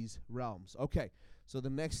these realms. Okay. So the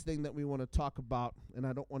next thing that we want to talk about, and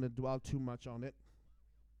I don't want to dwell too much on it,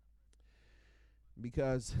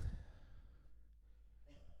 because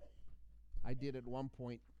I did at one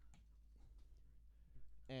point,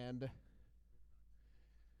 and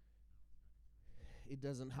it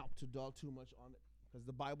doesn't help to dwell too much on it, because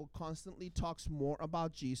the Bible constantly talks more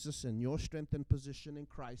about Jesus and your strength and position in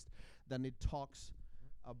Christ than it talks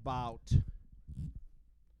about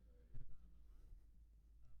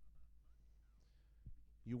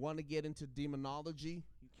you want to get into demonology,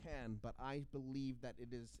 you can, but I believe that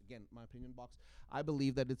it is, again, my opinion box, I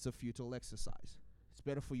believe that it's a futile exercise. It's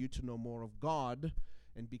better for you to know more of God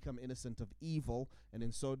and become innocent of evil, and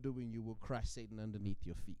in so doing you will crush Satan underneath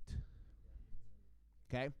your feet.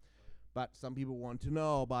 Okay? But some people want to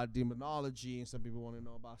know about demonology, and some people want to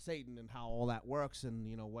know about Satan and how all that works, and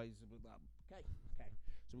ways of okay.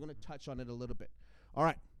 So we're going to touch on it a little bit. All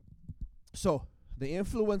right. So the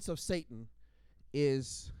influence of Satan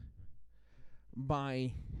is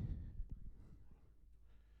by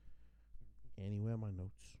anywhere my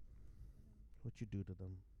notes. What you do to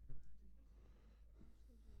them?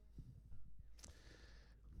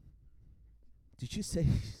 Did you say?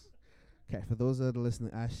 Okay, for those that are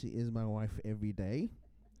listening, Ashley is my wife every day.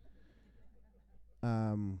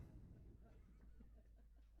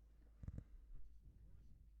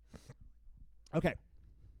 Okay.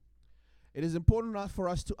 It is important for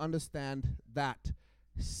us to understand that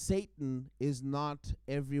Satan is not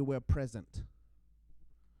everywhere present.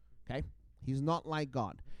 Okay? He's not like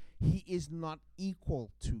God. He is not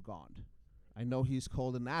equal to God. I know he's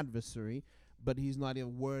called an adversary, but he's not a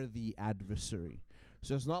worthy adversary.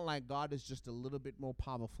 So it's not like God is just a little bit more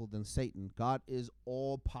powerful than Satan. God is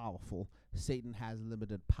all powerful. Satan has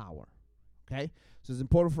limited power. Okay? So it's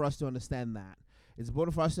important for us to understand that. It's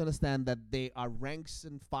important for us to understand that there are ranks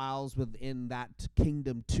and files within that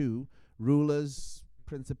kingdom too, rulers,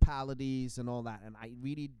 principalities, and all that. And I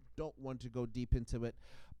really don't want to go deep into it.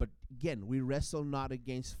 But again, we wrestle not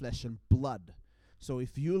against flesh and blood. So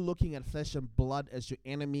if you're looking at flesh and blood as your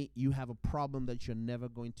enemy, you have a problem that you're never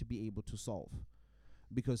going to be able to solve.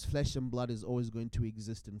 Because flesh and blood is always going to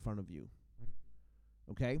exist in front of you.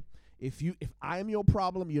 Okay? If I am your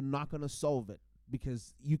problem, you're not going to solve it.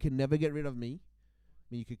 Because you can never get rid of me.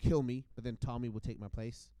 I mean, you could kill me, but then Tommy will take my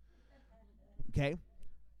place. Okay?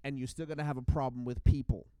 And you're still going to have a problem with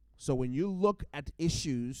people. So when you look at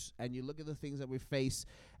issues and you look at the things that we face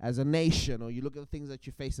as a nation, or you look at the things that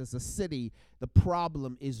you face as a city, the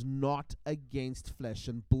problem is not against flesh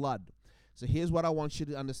and blood. So here's what I want you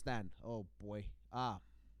to understand. Oh, boy.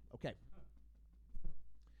 Okay.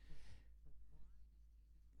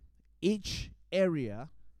 Each area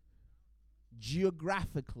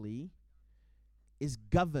geographically is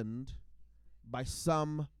governed by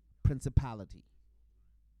some principality.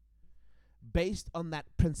 Based on that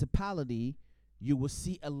principality, you will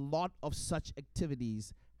see a lot of such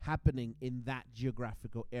activities happening in that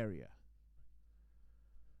geographical area.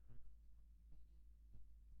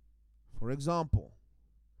 For example,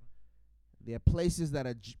 there are places that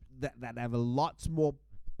have a lot more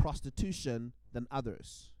prostitution than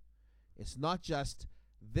others. It's not just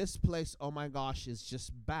this place, oh my gosh, is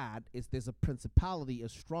just bad. There's a principality, a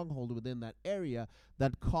stronghold within that area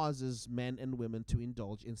that causes men and women to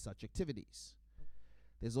indulge in such activities.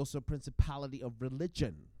 There's also a principality of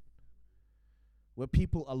religion, where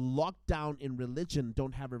people are locked down in religion,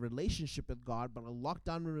 don't have a relationship with God, but are locked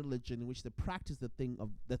down in religion in which they practice the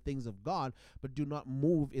things of God, but do not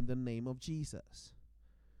move in the name of Jesus.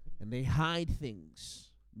 And they hide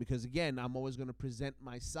things. Because again, I'm always going to present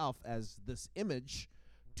myself as this image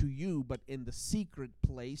to you, but in the secret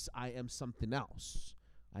place, I am something else.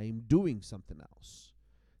 I am doing something else.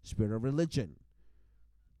 Spirit of religion.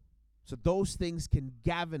 So those things can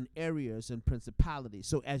govern areas and principalities.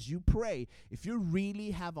 So as you pray, if you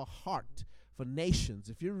really have a heart for nations,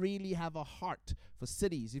 if you really have a heart for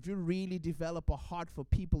cities, if you really develop a heart for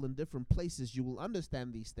people in different places, you will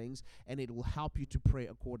understand these things, and it will help you to pray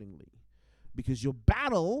accordingly. Because your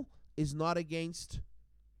battle is not against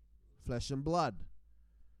flesh and blood,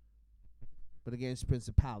 but against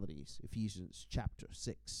principalities, Ephesians chapter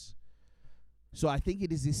 6. So I think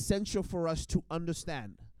it is essential for us to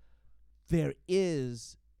understand there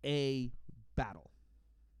is a battle,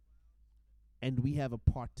 and we have a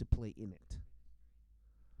part to play in it.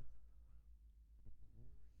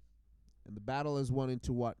 And the battle is wanting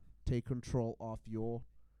to what? Take control of your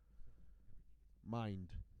mind.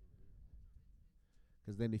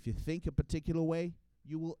 Because then if you think a particular way,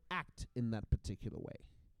 you will act in that particular way.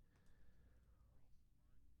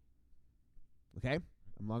 Okay?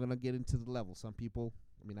 I'm not going to get into the level. Some people,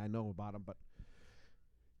 I know about them, but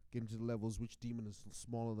get into the levels, which demon is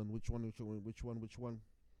smaller than which one.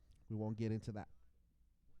 We won't get into that.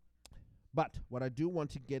 But what I do want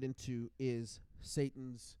to get into is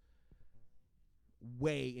Satan's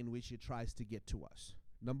way in which he tries to get to us.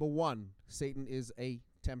 Number one, Satan is a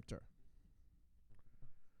tempter.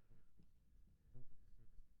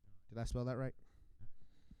 Did I spell that right?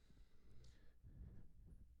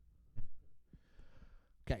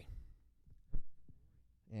 Okay.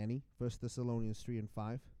 Annie, 1 Thessalonians 3 and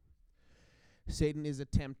 5. Satan is a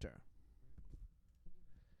tempter.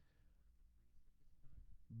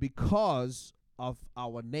 Because of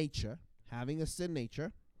our nature, having a sin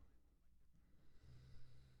nature,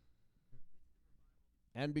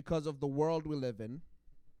 and because of the world we live in,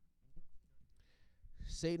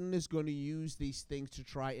 Satan is going to use these things to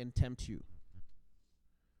try and tempt you.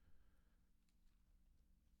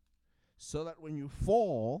 So that when you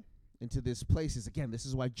fall into these places, again, this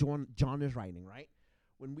is why John is writing, right?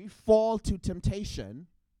 When we fall to temptation,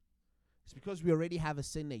 it's because we already have a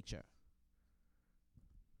sin nature.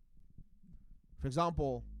 For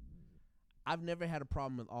example, I've never had a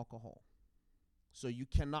problem with alcohol. So you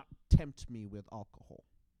cannot tempt me with alcohol.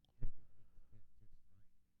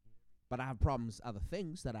 But I have problems with other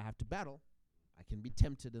things that I have to battle. I can be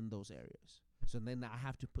tempted in those areas. So then I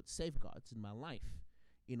have to put safeguards in my life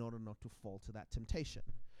in order not to fall to that temptation.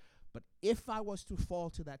 But if I was to fall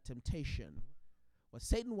to that temptation, what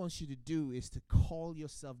Satan wants you to do is to call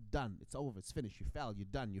yourself done. It's over. It's finished. You fell. You're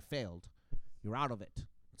done. You failed. You're out of it.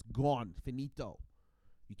 It's gone. Finito.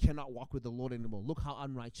 You cannot walk with the Lord anymore. Look how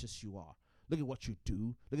unrighteous you are. Look at what you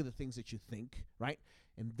do. Look at the things that you think, right?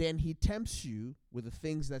 And then he tempts you with the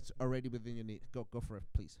things that's already within your need. Go for it,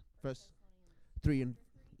 please. Verse 3 and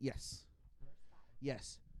yes.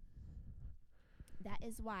 Yes. That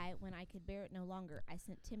is why, when I could bear it no longer, I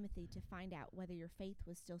sent Timothy to find out whether your faith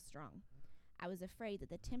was still strong. I was afraid that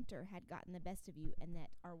the tempter had gotten the best of you and that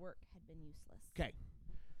our work had been useless. Okay.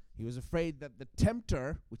 He was afraid that the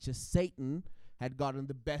tempter, which is Satan, had gotten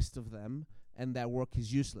the best of them and that work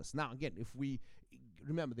is useless. Now, again, if we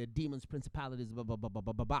remember, they're demons, principalities, blah, blah, blah, blah,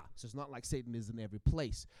 blah, blah, blah. So it's not like Satan is in every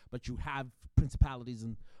place, but you have principalities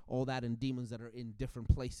and all that and demons that are in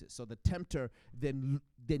different places. So the tempter then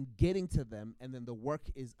getting to them, and then the work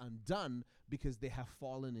is undone because they have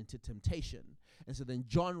fallen into temptation. And so then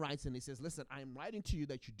John writes and he says, listen, I'm writing to you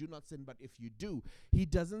that you do not sin, but if you do, he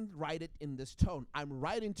doesn't write it in this tone. I'm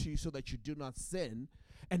writing to you so that you do not sin.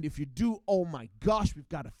 And if you do, oh my gosh, we've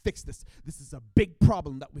got to fix this. This is a big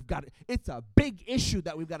problem that we've got. It's a big issue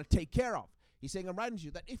that we've got to take care of. He's saying, I'm writing to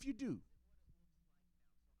you that if you do,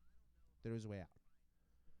 there is a way out.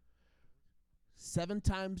 7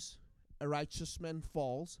 times a righteous man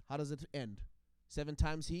falls. How does it end? 7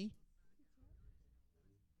 times he?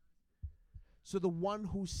 So the one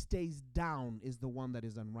who stays down is the one that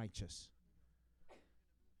is unrighteous. Do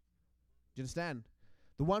you understand?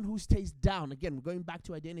 The one who stays down, again, we're going back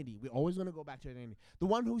to identity. We're always going to go back to identity. The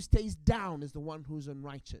one who stays down is the one who's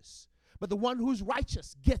unrighteous. But the one who's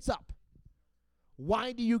righteous gets up.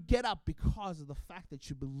 Why do you get up? Because of the fact that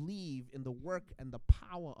you believe in the work and the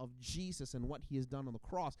power of Jesus and what he has done on the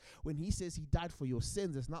cross. When he says he died for your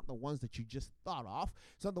sins, it's not the ones that you just thought of.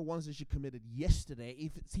 It's not the ones that you committed yesterday.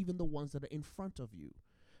 It's even the ones that are in front of you.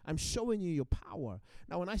 I'm showing you your power.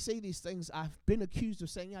 Now, when I say these things, I've been accused of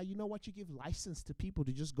saying, yeah, you know what? You give license to people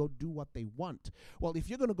to just go do what they want. Well, if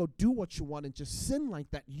you're going to go do what you want and just sin like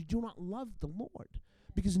that, you do not love the Lord.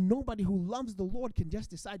 Because nobody who loves the Lord can just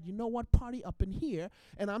decide, you know what, party up in here,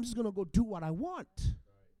 and I'm just going to go do what I want.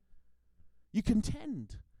 You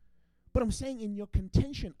contend. But I'm saying in your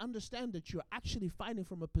contention, understand that you're actually fighting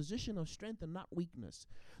from a position of strength and not weakness.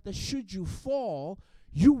 That should you fall,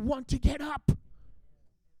 you want to get up.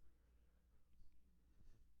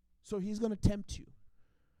 So he's going to tempt you,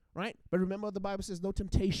 right? But remember what the Bible says, no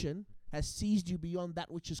temptation has seized you beyond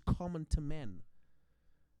that which is common to men.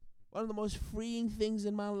 One of the most freeing things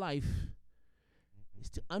in my life is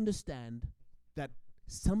to understand that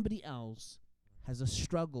somebody else has a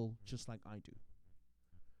struggle just like I do.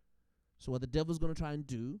 So what the devil's going to try and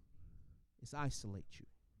do is isolate you.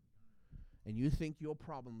 And you think your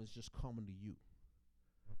problem is just common to you.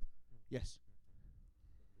 Yes.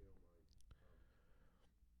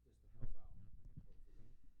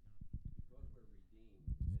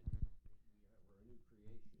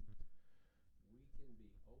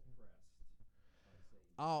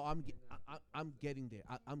 Oh, I'm getting there.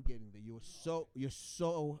 I'm getting there. You're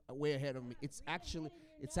so way ahead of me. It's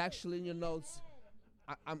actually in your notes.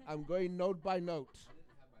 I'm going note by note.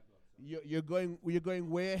 You're going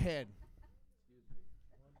way ahead.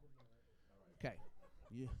 Okay,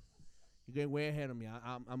 you're going way ahead of me.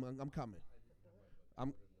 I'm coming.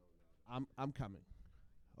 I'm coming.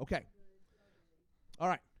 Okay. All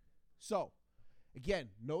right. So, again,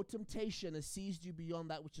 no temptation has seized you beyond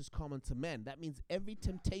that which is common to men. That means every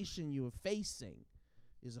temptation you are facing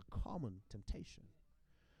is a common temptation.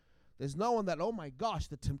 There's no one that, oh my gosh,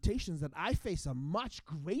 the temptations that I face are much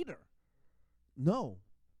greater. No.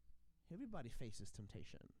 Everybody faces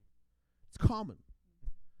temptation. It's common.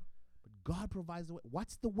 But God provides the way.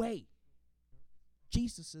 What's the way?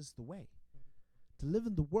 Jesus is the way. To live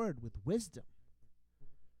in the Word with wisdom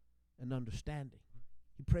and understanding.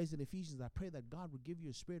 He prays in Ephesians, I pray that God would give you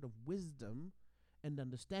a spirit of wisdom and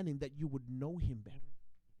understanding, that you would know Him better.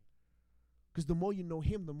 Because the more you know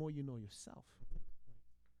Him, the more you know yourself.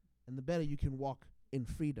 And the better you can walk in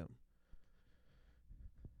freedom.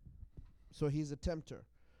 So He's a tempter.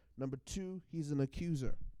 Number 2, He's an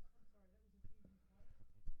accuser.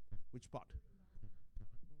 Which part?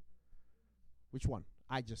 Which one?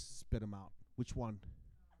 I just spit them out. Which one?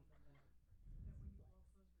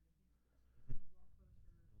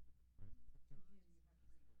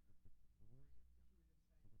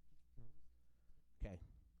 Okay.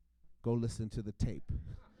 Go listen to the tape.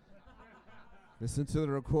 Listen to the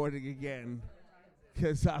recording again,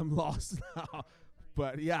 because I'm lost now.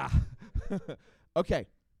 But yeah. Okay.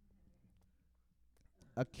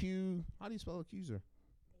 How do you spell accuser?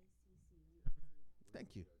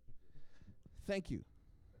 Thank you. Thank you.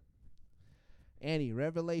 Annie,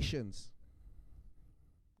 Revelations.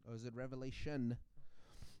 Or is it Revelation?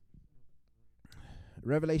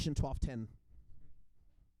 Revelation 12:10.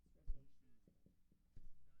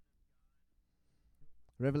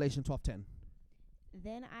 Revelation 12:10.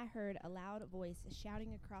 Then I heard a loud voice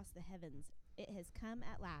shouting across the heavens, "It has come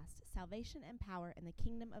at last, salvation and power and the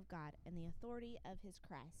kingdom of God and the authority of His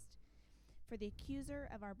Christ. For the accuser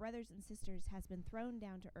of our brothers and sisters has been thrown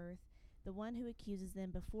down to earth, the one who accuses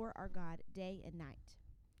them before our God day and night."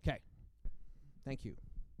 Okay. Thank you.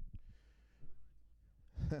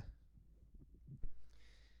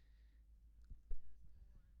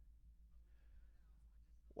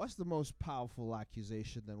 What's the most powerful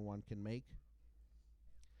accusation that one can make?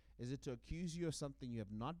 Is it to accuse you of something you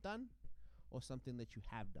have not done, or something that you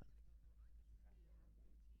have done?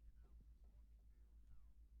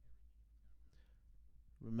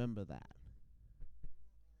 Remember that.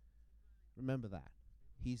 Remember that.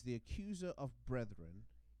 He's the accuser of brethren,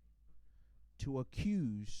 to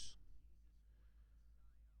accuse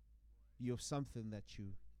you of something that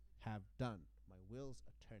you have done. My wheels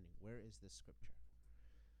are turning. Where is this scripture?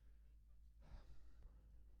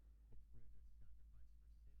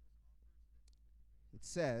 It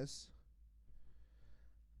says,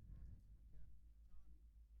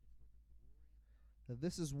 that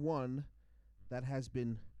this is one that has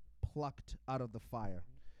been plucked out of the fire.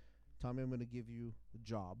 Tommy, I'm going to give you a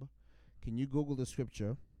job. Can you Google the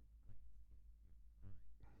scripture?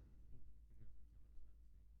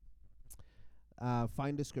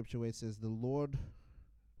 Find the scripture where it says, the Lord...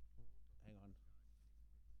 Hang on.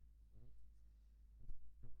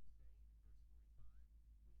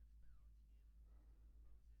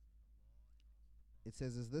 It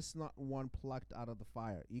says, is this not one plucked out of the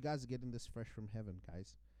fire? You guys are getting this fresh from heaven,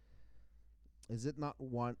 guys. Is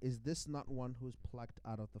this not one who's plucked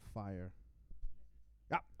out of the fire?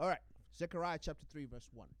 Yeah, all right. Zechariah chapter 3, verse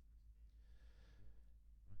 1.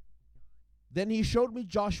 Then he showed me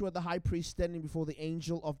Joshua the high priest standing before the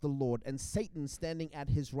angel of the Lord, and Satan standing at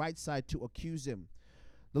his right side to accuse him.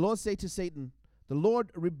 The Lord said to Satan, the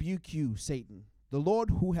Lord rebuke you, Satan. The Lord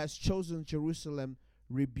who has chosen Jerusalem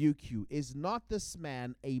rebuke you. Is not this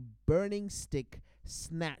man a burning stick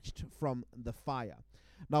snatched from the fire?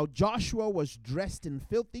 Now Joshua was dressed in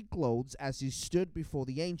filthy clothes as he stood before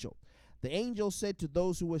the angel. The angel said to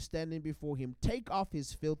those who were standing before him, take off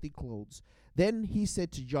his filthy clothes. Then he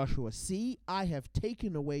said to Joshua, see, I have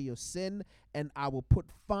taken away your sin, and I will put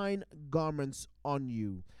fine garments on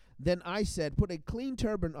you. Then I said, put a clean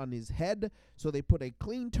turban on his head. So they put a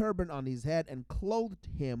clean turban on his head and clothed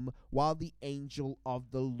him, while the angel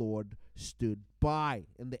of the Lord stood by.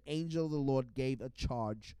 And the angel of the Lord gave a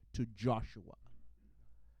charge to Joshua.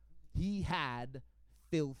 He had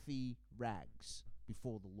filthy rags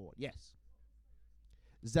before the Lord. Yes.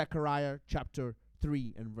 Zechariah chapter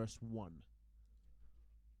 3 and verse 1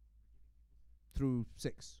 through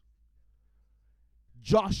 6.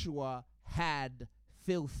 Joshua had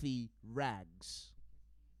filthy rags.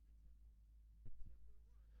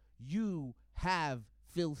 You have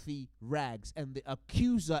filthy rags, and the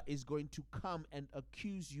accuser is going to come and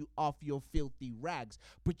accuse you of your filthy rags.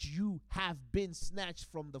 But you have been snatched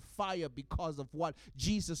from the fire because of what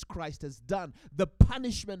Jesus Christ has done. The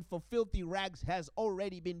punishment for filthy rags has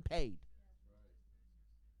already been paid.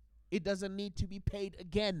 It doesn't need to be paid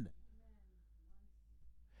again.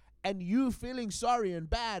 And you feeling sorry and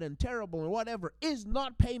bad and terrible and whatever is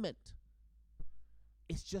not payment.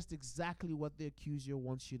 It's just exactly what the accuser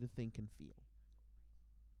wants you to think and feel.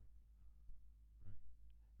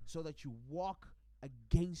 So that you walk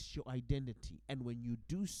against your identity. And when you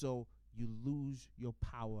do so, you lose your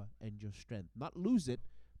power and your strength. Not lose it,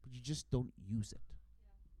 but you just don't use it.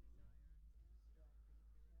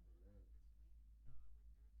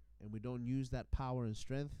 And we don't use that power and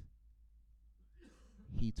strength,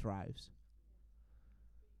 he thrives.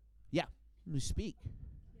 Yeah, we speak.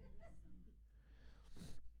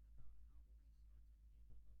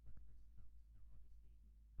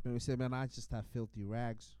 And we say, man, I just have filthy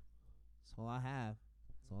rags. That's all I have.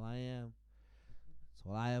 That's all I am. That's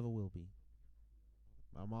all I ever will be.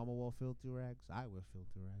 My mama wore filthy rags. I wear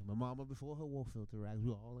filthy rags. My mama before her wore filthy rags.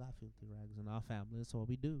 We all got filthy rags in our family. That's all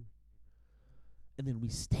we do. And then we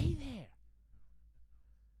stay there.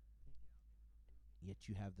 Yet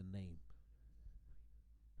you have the name.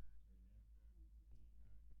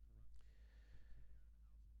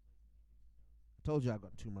 I told you I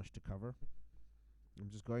got too much to cover. I'm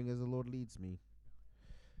just going as the Lord leads me.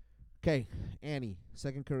 Okay, Annie,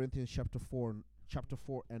 2 Corinthians chapter 4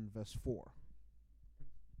 and verse 4.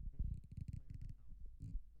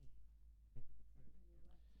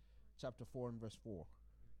 Chapter 4 and verse 4.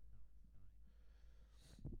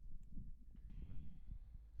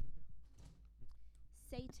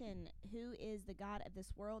 Satan, who is the god of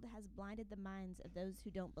this world, has blinded the minds of those who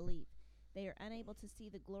don't believe. They are unable to see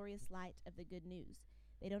the glorious light of the good news.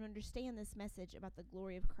 They don't understand this message about the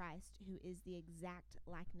glory of Christ, who is the exact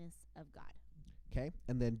likeness of God. Okay,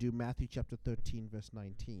 and then do Matthew chapter 13, verse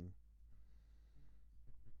 19.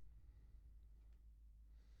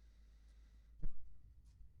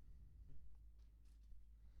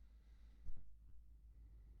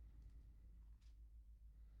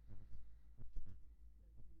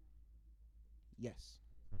 Yes.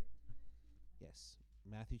 Yes.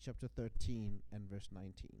 Matthew chapter 13 and verse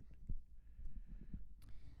 19.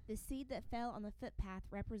 The seed that fell on the footpath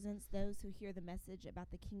represents those who hear the message about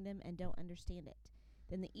the kingdom and don't understand it.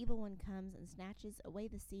 Then the evil one comes and snatches away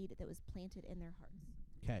the seed that was planted in their hearts.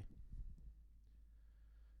 Okay.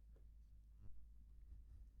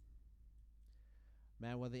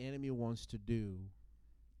 Man, what the enemy wants to do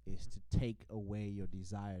is to take away your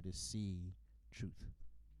desire to see truth.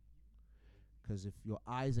 Because if your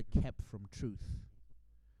eyes are kept from truth,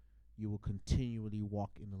 you will continually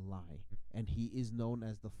walk in a lie. And he is known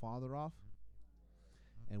as the father of.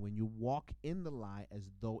 And when you walk in the lie as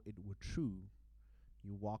though it were true,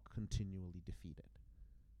 you walk continually defeated.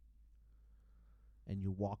 And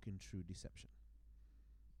you walk in true deception.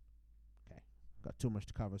 Okay. Got too much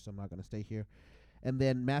to cover, so I'm not going to stay here. And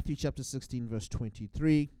then Matthew chapter 16, verse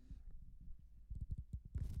 23.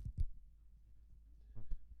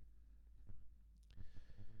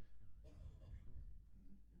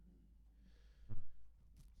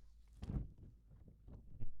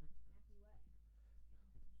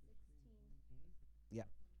 Yeah.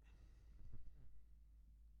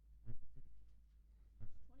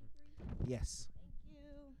 23. Yes. Thank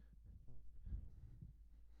you.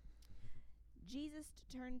 Jesus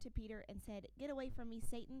turned to Peter and said, "Get away from me,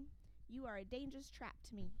 Satan. You are a dangerous trap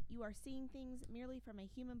to me. You are seeing things merely from a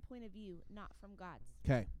human point of view, not from God's."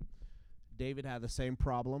 Okay. David had the same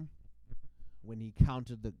problem when he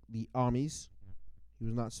counted the armies. He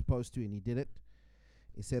was not supposed to, and he did it.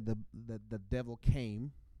 He said the devil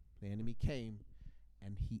came, the enemy came,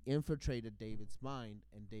 and he infiltrated David's mind,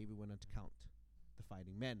 and David went on to count the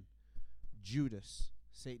fighting men. Judas,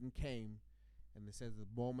 Satan came, and it says the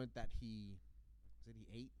moment that he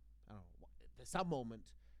ate? I don't know. At some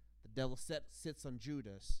moment, the devil sits on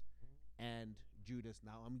Judas, and Judas,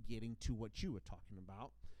 now I'm getting to what you were talking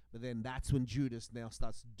about, but then that's when Judas now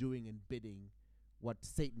starts doing and bidding what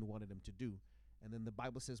Satan wanted him to do. And then the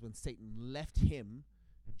Bible says when Satan left him,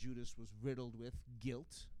 Judas was riddled with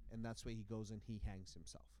guilt, and that's where he goes and he hangs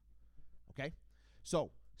himself. Okay?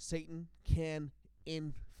 So, Satan can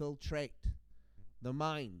infiltrate the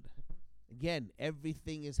mind. Again,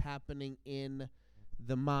 everything is happening in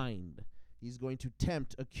the mind. He's going to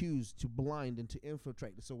tempt, accuse, to blind, and to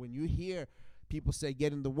infiltrate. So when you hear people say,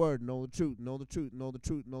 get in the word, know the truth, know the truth, know the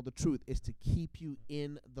truth, know the truth, is to keep you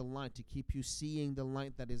in the light, to keep you seeing the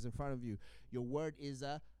light that is in front of you. Your word is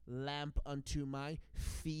a lamp unto my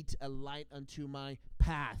feet, a light unto my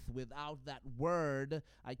path. Without that word,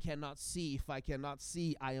 I cannot see. If I cannot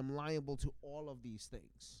see, I am liable to all of these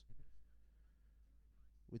things.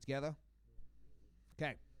 We together?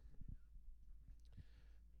 Okay.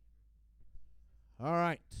 All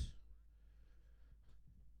right.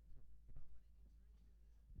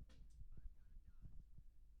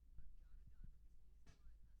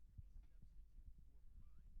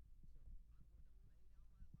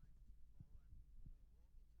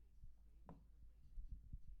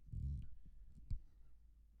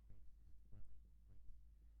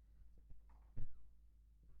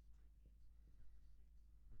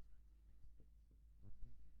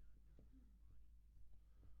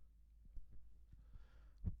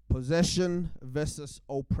 Possession versus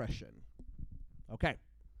oppression. Okay.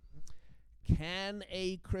 Can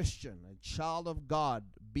a Christian, a child of God,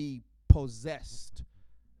 be possessed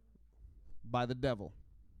by the devil?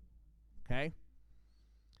 Okay.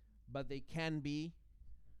 But they can be.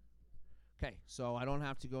 Okay, so I don't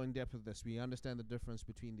have to go in depth with this. We understand the difference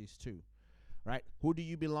between these two. Right? Who do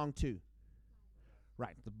you belong to?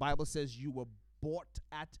 Right. The Bible says you were bought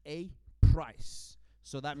at a price.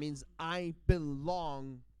 So that means I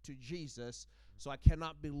belong to Jesus, so I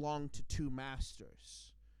cannot belong to two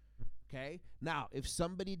masters. Okay? Now, if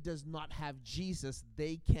somebody does not have Jesus,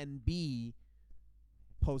 they can be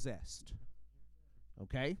possessed.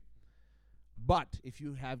 Okay? But if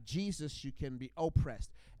you have Jesus, you can be oppressed.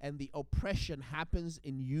 And the oppression happens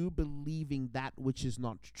in you believing that which is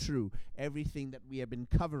not true. Everything that we have been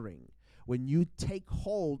covering. When you take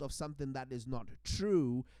hold of something that is not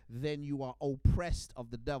true, then you are oppressed of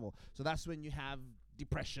the devil. So that's when you have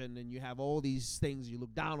depression and you have all these things. You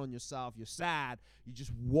look down on yourself. You're sad. You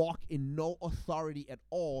just walk in no authority at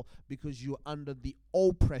all because you're under the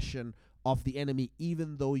oppression of the enemy,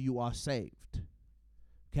 even though you are saved.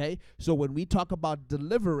 Okay? So when we talk about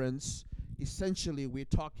deliverance, essentially we're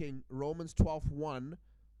talking Romans 12:1.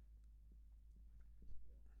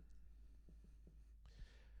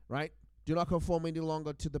 Right? Do not conform any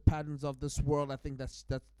longer to the patterns of this world. I think that's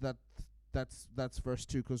verse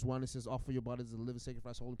 2, because 1 it says offer your bodies as a living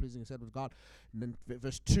sacrifice, holy, pleasing, acceptable to God. And then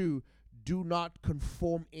verse 2, do not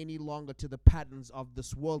conform any longer to the patterns of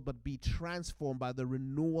this world, but be transformed by the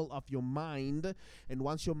renewal of your mind. And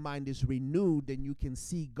once your mind is renewed, then you can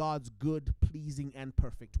see God's good, pleasing, and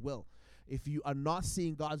perfect will. If you are not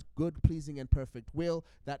seeing God's good, pleasing, and perfect will,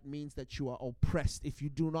 that means that you are oppressed. If you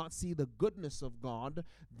do not see the goodness of God,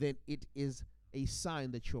 then it is a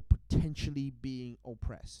sign that you're potentially being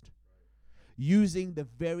oppressed, using the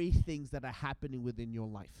very things that are happening within your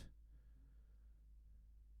life.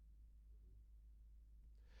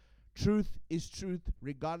 Truth is truth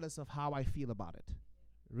regardless of how I feel about it,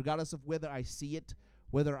 regardless of whether I see it,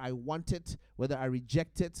 whether I want it, whether I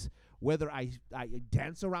reject it, whether I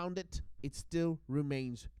dance around it, it still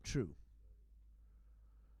remains true.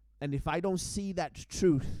 And if I don't see that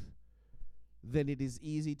truth, then it is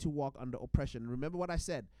easy to walk under oppression. Remember what I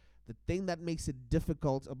said. The thing that makes it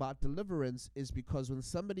difficult about deliverance is because when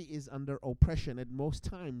somebody is under oppression, at most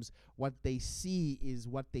times what they see is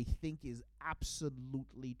what they think is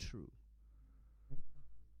absolutely true.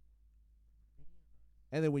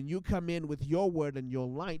 And then when you come in with your word and your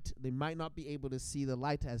light, they might not be able to see the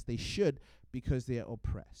light as they should because they are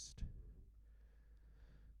oppressed.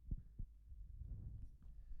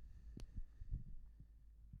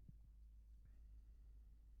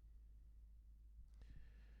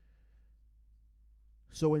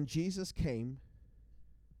 So when Jesus came,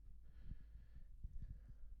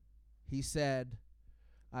 he said,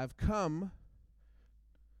 I've come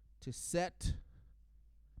to set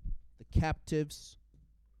the captives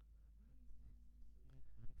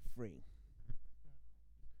free.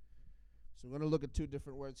 So we're going to look at two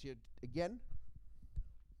different words here again.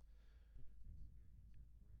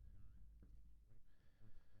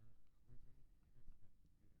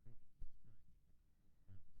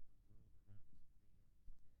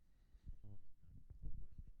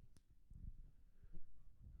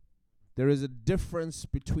 There is a difference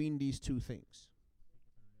between these two things.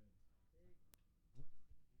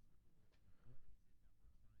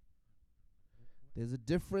 There's a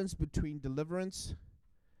difference between deliverance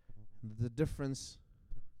and the difference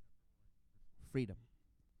freedom.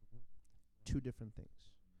 Two different things.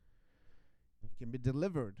 You can be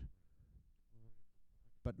delivered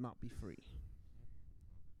but not be free.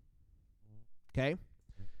 Okay?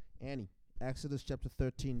 Annie, Exodus chapter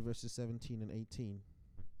 13 verses 17 and 18.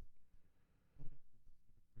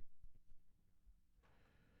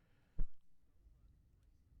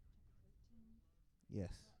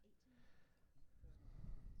 Yes.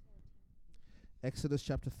 Exodus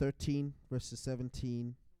chapter 13, verses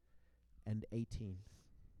 17 and 18.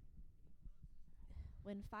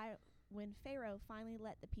 When Pharaoh finally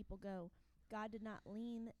let the people go, God did not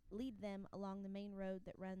lead them along the main road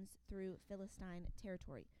that runs through Philistine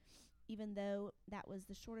territory, even though that was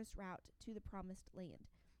the shortest route to the promised land.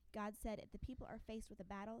 God said if the people are faced with a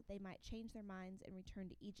battle, they might change their minds and return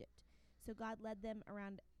to Egypt. So God led them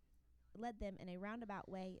in a roundabout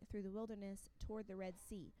way through the wilderness toward the Red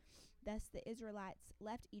Sea. Thus the Israelites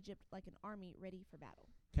left Egypt like an army ready for battle.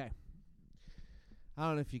 Okay. I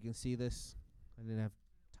don't know if you can see this. I didn't have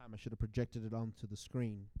time. I should have projected it onto the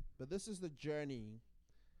screen. But this is the journey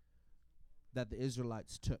that the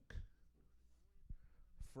Israelites took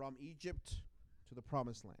from Egypt to the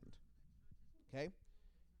promised land. Okay?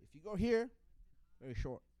 If If you go here, very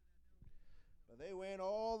short. But they went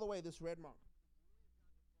all the way. This red mark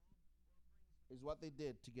is what they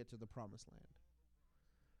did to get to the promised land.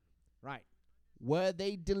 Right. Were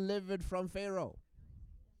they delivered from Pharaoh?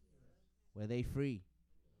 Were they free?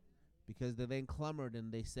 Because they then clamored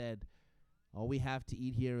and they said, all we have to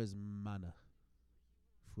eat here is manna.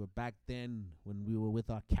 If we're back then when we were with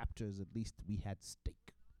our captors, at least we had steak.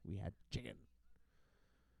 We had chicken.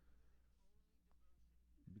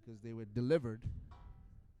 Because they were delivered,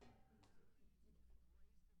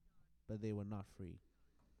 but they were not free.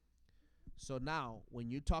 So now, when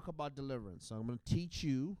you talk about deliverance, so I'm going to teach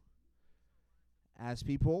you as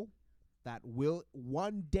people that will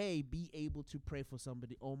one day be able to pray for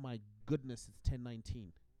somebody. Oh my goodness, it's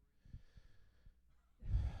 10:19.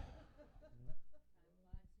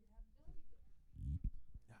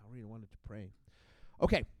 I really wanted to pray.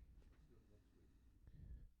 Okay.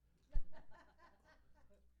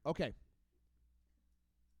 Okay.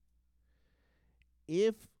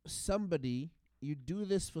 If somebody, you do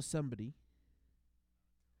this for somebody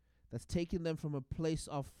that's taking them from a place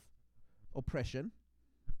of oppression,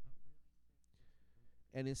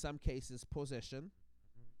 and in some cases possession,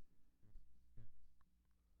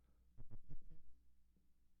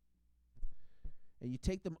 and you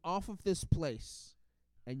take them off of this place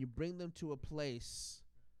and you bring them to a place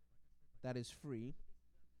that is free.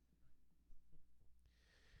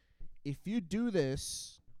 If you do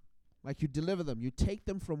this, like you deliver them, you take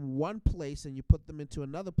them from one place and you put them into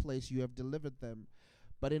another place, you have delivered them.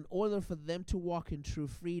 But in order for them to walk in true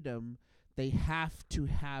freedom, they have to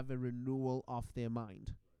have a renewal of their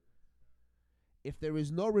mind. If there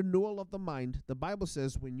is no renewal of the mind, the Bible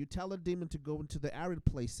says when you tell a demon to go into the arid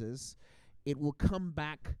places, it will come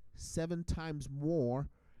back 7 times more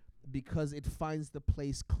because it finds the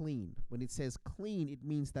place clean. When it says clean, it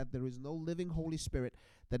means that there is no living Holy Spirit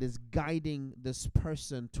that is guiding this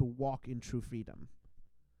person to walk in true freedom.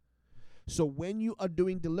 So when you are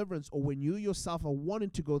doing deliverance, or when you yourself are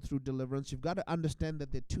wanting to go through deliverance, you've got to understand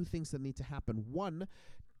that there are 2 things that need to happen. One,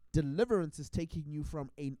 deliverance is taking you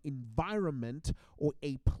from an environment or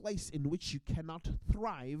a place in which you cannot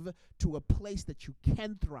thrive to a place that you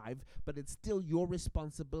can thrive, but it's still your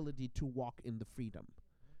responsibility to walk in the freedom.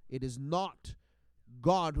 It is not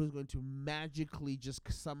God who's going to magically just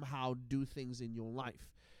somehow do things in your life.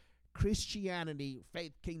 Christianity,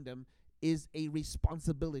 faith, kingdom, is a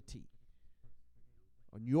responsibility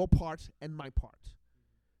on your part and my part.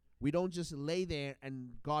 We don't just lay there and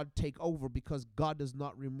God take over, because God does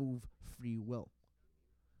not remove free will.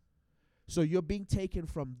 So you're being taken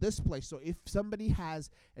from this place. So if somebody has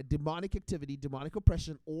a demonic activity, demonic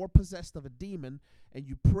oppression, or possessed of a demon, and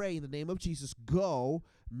you pray in the name of Jesus, go,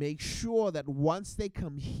 make sure that once they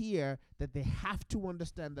come here, that they have to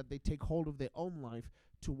understand that they take hold of their own life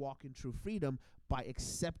to walk in true freedom by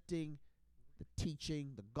accepting the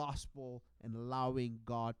teaching, the gospel, and allowing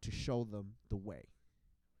God to show them the way.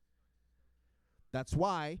 That's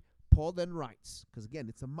why Paul then writes, because again,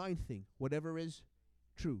 it's a mind thing. Whatever is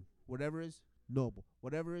true, whatever is noble,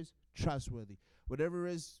 whatever is trustworthy, whatever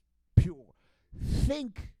is pure,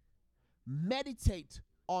 think, meditate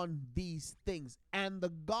on these things, and the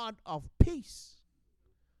God of peace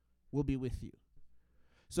will be with you.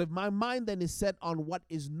 So if my mind then is set on what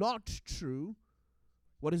is not true,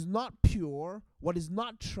 what is not pure, what is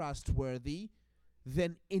not trustworthy,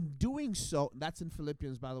 then in doing so, that's in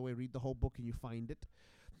Philippians, by the way, read the whole book and you find it.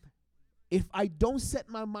 If I don't set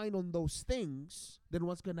my mind on those things, then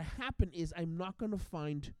what's going to happen is I'm not going to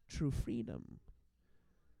find true freedom.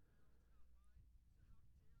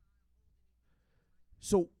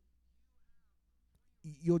 So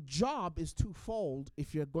your job is twofold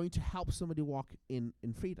if you're going to help somebody walk in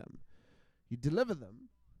freedom. You deliver them.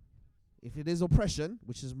 If it is oppression,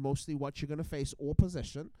 which is mostly what you're going to face, or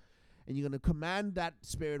possession, and you're going to command that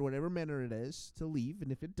spirit, whatever manner it is, to leave.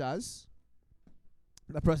 And if it does,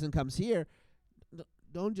 the person comes here,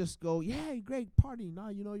 don't just go, yeah, great party. No,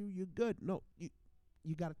 you know, you're good. No,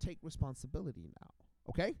 you got to take responsibility now.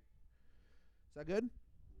 Okay? Is that good?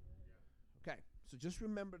 Okay. So just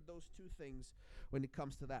remember those 2 things when it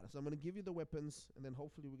comes to that. So I'm going to give you the weapons, and then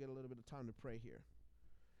hopefully we get a little bit of time to pray here.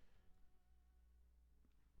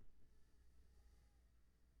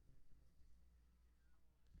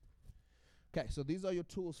 Okay, so these are your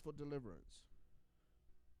tools for deliverance.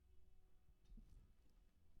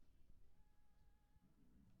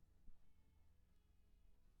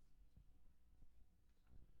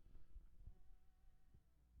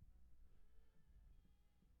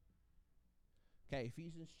 Okay,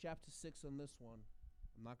 Ephesians chapter 6 on this one.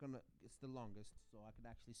 I'm not going to, it's the longest, so I could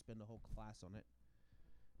actually spend a whole class on it.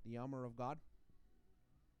 The armor of God.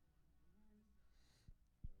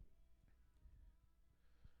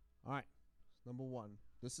 All right. Number one.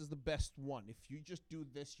 This is the best one. If you just do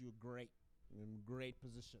this, you're great. You're in great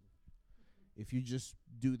position. If you just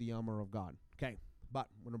do the armor of God. Okay. But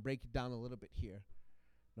I'm going to break it down a little bit here.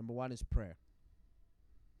 Number one is prayer.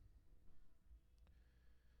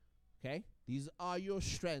 Okay? These are your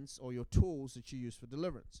strengths or your tools that you use for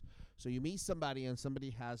deliverance. So you meet somebody and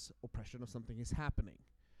somebody has oppression or something is happening.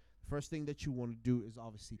 The first thing that you want to do is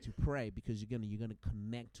obviously to pray, because you're gonna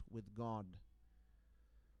connect with God.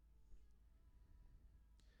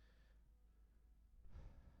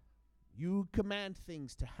 You command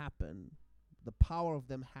things to happen. The power of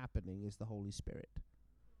them happening is the Holy Spirit.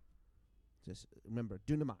 Just remember,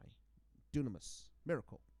 dunamis,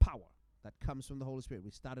 miracle, power that comes from the Holy Spirit.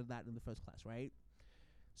 We started that in the first class, right?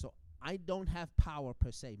 So I don't have power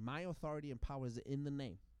per se. My authority and power is in the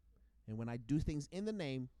name. And when I do things in the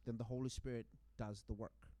name, then the Holy Spirit does the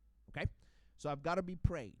work. Okay? So I've got to be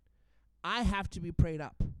prayed. I have to be prayed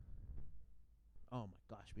up. Oh my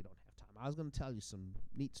gosh, we don't have time. I was going to tell you some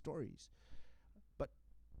neat stories. But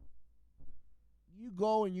you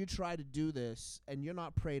go and you try to do this and you're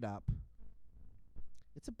not prayed up.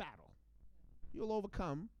 It's a battle. You'll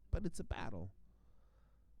overcome, but it's a battle.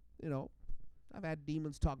 You know, I've had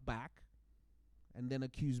demons talk back and then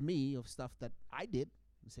accuse me of stuff that I did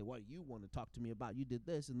and say, what do you want to talk to me about? You did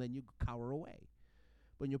this, and then you cower away.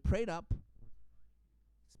 When you're prayed up,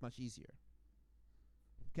 it's much easier.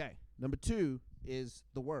 Okay, number 2 is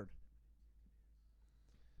the Word.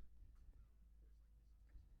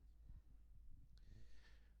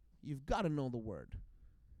 You've got to know the Word.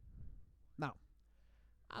 Now,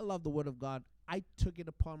 I love the Word of God. I took it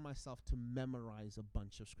upon myself to memorize a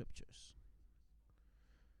bunch of scriptures.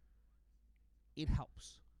 It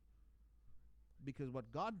helps. Because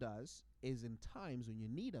what God does is in times when you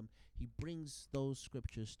need Him, He brings those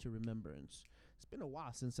scriptures to remembrance. It's been a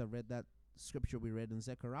while since I read that scripture we read in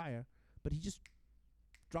Zechariah, but He just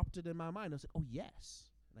dropped it in my mind. I said, oh, yes.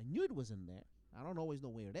 And I knew it was in there. I don't always know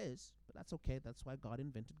where it is, but that's okay. That's why God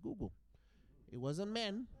invented Google. It wasn't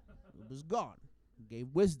men. It was God. He gave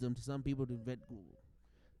wisdom to some people to invent Google.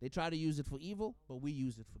 They try to use it for evil, but we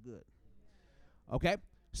use it for good. Okay?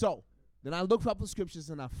 So, then I look up the scriptures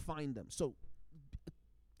and I find them. So,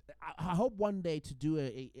 I hope one day to do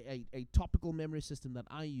a topical memory system that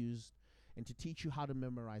I use and to teach you how to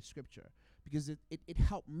memorize scripture. Because it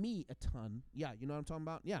helped me a ton. Yeah, you know what I'm talking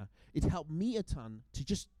about? Yeah. It helped me a ton to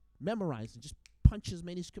just memorize and just punch as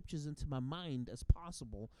many scriptures into my mind as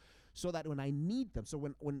possible so that when I need them, so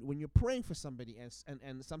when you're praying for somebody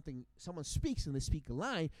and someone speaks and they speak a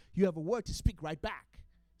lie, you have a word to speak right back.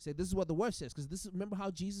 Say, this is what the word says. Because remember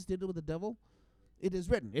how Jesus did it with the devil? It is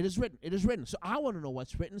written. It is written. It is written. So I want to know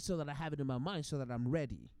what's written so that I have it in my mind so that I'm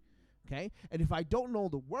ready. Okay? And if I don't know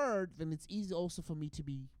the word, then it's easy also for me to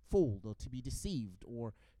be fooled or to be deceived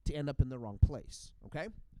or to end up in the wrong place. Okay?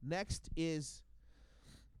 Next is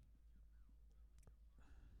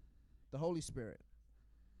the Holy Spirit.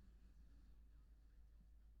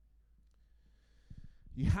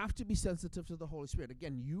 You have to be sensitive to the Holy Spirit.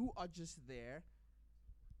 Again, you are just there,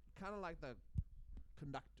 kind of like the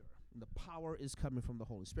conductor. And the power is coming from the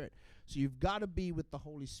Holy Spirit. So you've got to be with the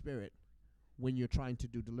Holy Spirit when you're trying to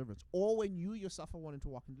do deliverance. Or when you yourself are wanting to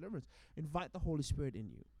walk in deliverance. Invite the Holy Spirit in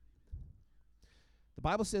you. The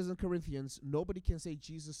Bible says in Corinthians, nobody can say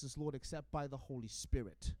Jesus is Lord except by the Holy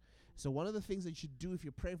Spirit. So one of the things that you should do if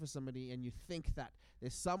you're praying for somebody and you think that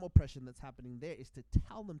there's some oppression that's happening there is to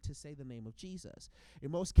tell them to say the name of Jesus.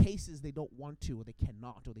 In most cases, they don't want to, or they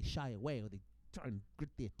cannot, or they shy away, or they try and grit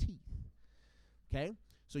their teeth. Okay?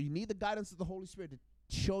 So you need the guidance of the Holy Spirit to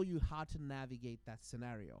show you how to navigate that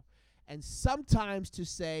scenario. And sometimes to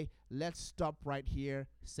say, let's stop right here,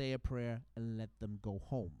 say a prayer, and let them go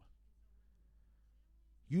home.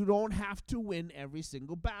 You don't have to win every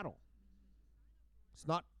single battle. It's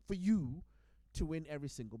not for you to win every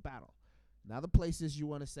single battle. Now the places you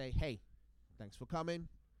want to say, hey, thanks for coming.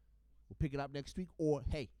 We'll pick it up next week. Or,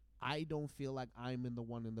 hey, I don't feel like I'm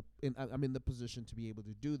I'm in the position to be able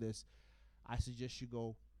to do this. I suggest you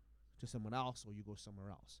go to someone else or you go somewhere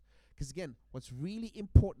else. Because again, what's really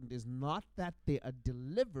important is not that they are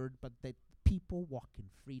delivered, but that people walk in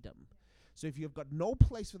freedom. So if you've got no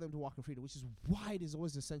place for them to walk in freedom, which is why it is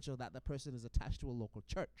always essential that the person is attached to a local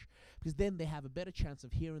church, because then they have a better chance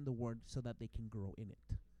of hearing the word so that they can grow in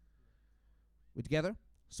it. We together?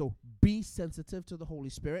 So be sensitive to the Holy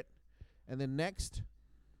Spirit. And then next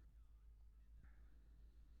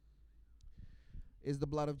is the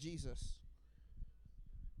blood of Jesus.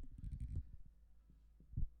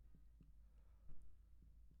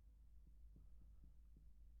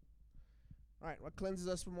 All right, what cleanses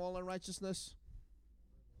us from all unrighteousness?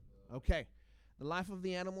 Okay. The life of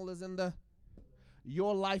the animal is in the,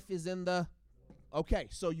 your life is in the, okay,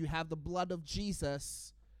 so you have the blood of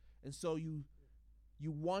Jesus, and so you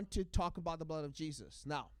want to talk about the blood of Jesus.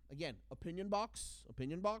 Now, again, opinion box. You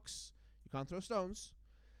can't throw stones,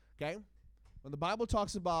 okay? When the Bible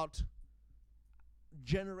talks about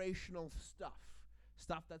generational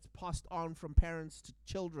stuff that's passed on from parents to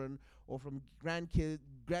children or from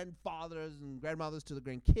grandfathers and grandmothers to the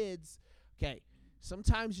grandkids, okay,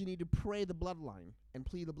 sometimes you need to pray the bloodline and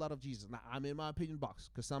plead the blood of Jesus. Now, I'm in my opinion box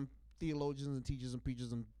because some theologians and teachers and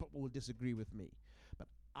preachers and will disagree with me. But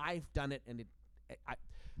I've done it, and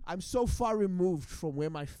I'm so far removed from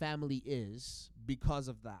where my family is because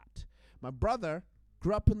of that. My brother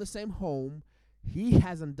grew up in the same home. He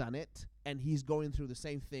hasn't done it, and he's going through the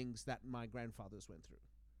same things that my grandfathers went through.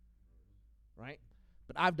 Right?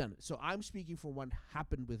 But I've done it. So I'm speaking for what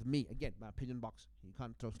happened with me. Again, my opinion box. You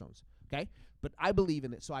can't throw stones. Okay? But I believe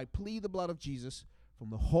in it. So I plead the blood of Jesus from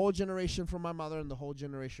the whole generation from my mother and the whole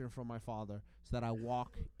generation from my father, so that I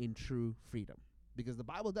walk in true freedom. Because the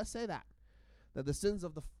Bible does say that the sins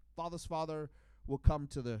of the father's father will come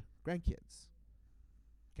to the grandkids.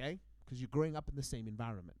 Okay? Because you're growing up in the same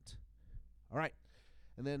environment. All right.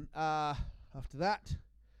 And then after that,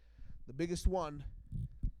 the biggest one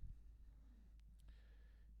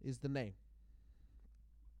is the name.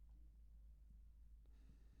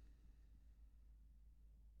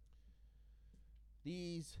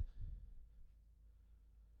 These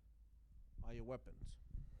are your weapons.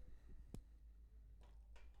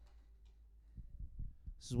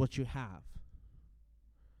 This is what you have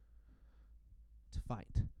to fight.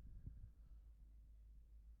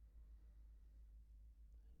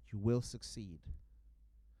 You will succeed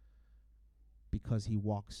because he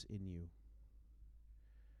walks in you.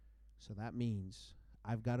 So that means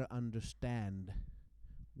I've got to understand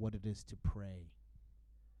what it is to pray.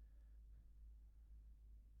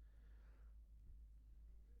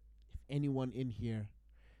 If anyone in here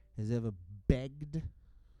has ever begged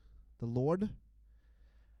the Lord, I'm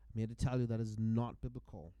here to tell you that is not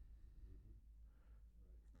biblical.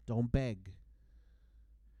 Don't beg.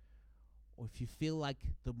 Or if you feel like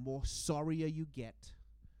the more sorrier you get,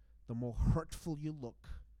 the more hurtful you look,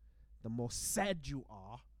 the more sad you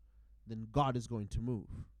are, then God is going to move.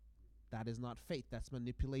 That is not faith. That's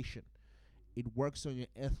manipulation. It works on your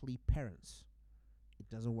earthly parents. It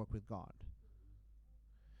doesn't work with God.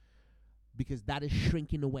 Because that is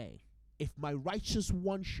shrinking away. If my righteous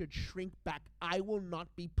one should shrink back, I will not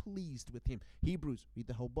be pleased with him. Hebrews, read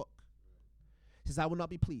the whole book. It says, I will not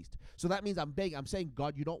be pleased. So that means I'm begging. I'm saying,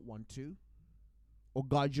 God, you don't want to. Or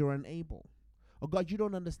God, you're unable. Or God, you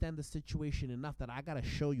don't understand the situation enough that I got to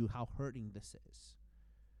show you how hurting this is.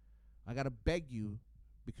 I got to beg you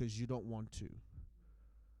because you don't want to.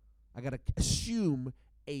 I got to assume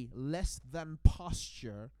a less than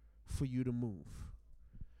posture for you to move.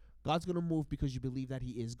 God's going to move because you believe that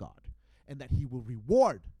he is God, and that he will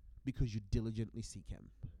reward because you diligently seek him.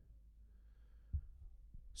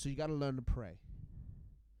 So you got to learn to pray.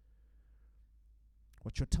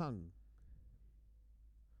 Watch your tongue.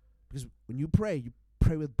 Because when you pray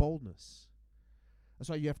with boldness. That's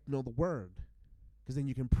why you have to know the word. Because then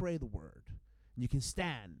you can pray the word. And you can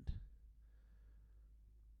stand.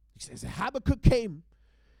 He says, Habakkuk came,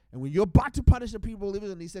 and when you're about to punish the people of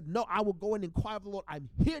Israel, and he said, no, I will go and inquire of the Lord. I'm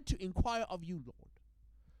here to inquire of you, Lord.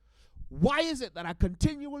 Why is it that I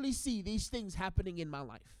continually see these things happening in my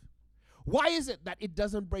life? Why is it that it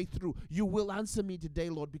doesn't break through? You will answer me today,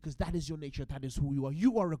 Lord, because that is your nature. That is who you are.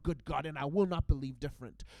 You are a good God, and I will not believe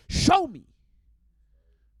different. Show me.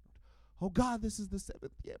 Oh, God, this is the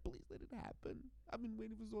 7th year. Please let it happen. I've been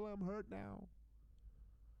waiting for so long. I'm hurt now.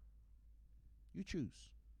 You choose.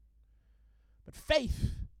 But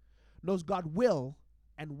faith knows God will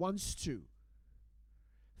and wants to.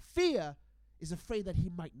 Fear is afraid that he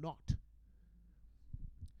might not.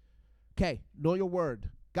 Okay, know your word.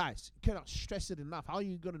 Guys, you cannot stress it enough. How are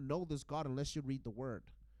you going to know this God unless you read the word?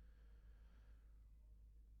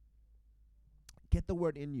 Get the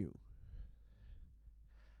word in you.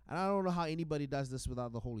 And I don't know how anybody does this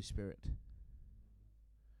without the Holy Spirit.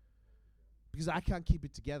 Because I can't keep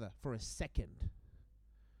it together for a second.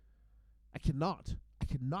 I cannot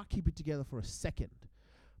keep it together for a second.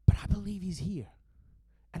 But I believe he's here.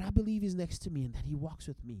 And I believe he's next to me and that he walks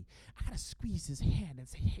with me. I got to squeeze his hand and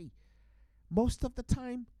say, hey, most of the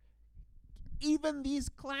time, even these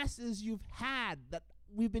classes you've had that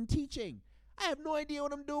we've been teaching, I have no idea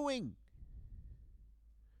what I'm doing.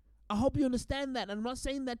 I hope you understand that. And I'm not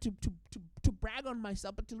saying that to brag on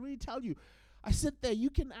myself, but to really tell you. I sit there. You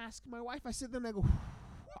can ask my wife. I sit there and I go,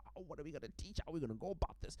 Oh, what are we going to teach? How are we going to go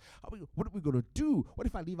about this? What are we going to do? What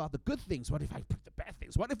if I leave out the good things? What if I put the bad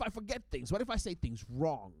things? What if I forget things? What if I say things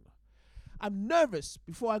wrong? I'm nervous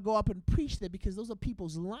before I go up and preach there because those are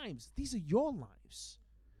people's lives. These are your lives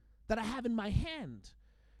that I have in my hand.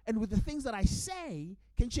 And with the things that I say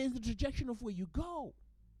can change the trajectory of where you go.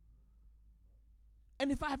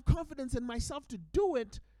 And if I have confidence in myself to do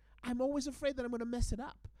it, I'm always afraid that I'm going to mess it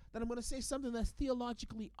up, that I'm going to say something that's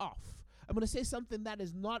theologically off. I'm going to say something that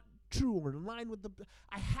is not true or in line with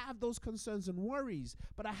I have those concerns and worries,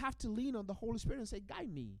 but I have to lean on the Holy Spirit and say,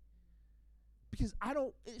 guide me. Because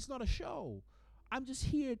it's not a show. I'm just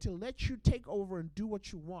here to let you take over and do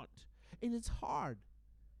what you want. And it's hard.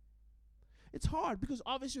 It's hard because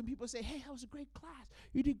obviously when people say, hey, that was a great class,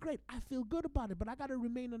 you did great, I feel good about it, but I got to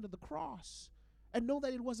remain under the cross and know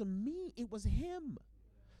that it wasn't me, it was him.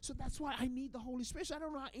 So that's why I need the Holy Spirit. So I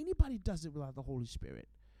don't know how anybody does it without the Holy Spirit.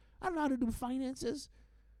 I don't know how to do finances.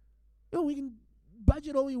 We can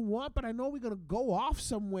budget all we want, but I know we're going to go off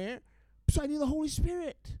somewhere. So I need the Holy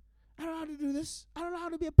Spirit. I don't know how to do this. I don't know how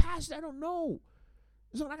to be a pastor. I don't know.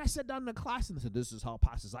 So like I sat down in the class and said, this is how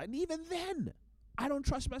pastors are. And even then, I don't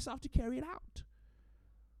trust myself to carry it out.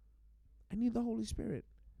 I need the Holy Spirit.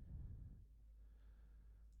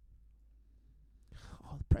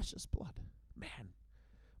 Oh, the precious blood.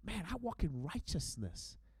 Man, I walk in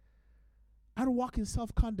righteousness. I don't walk in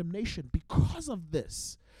self-condemnation because of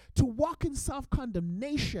this. To walk in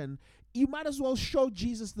self-condemnation, you might as well show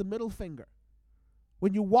Jesus the middle finger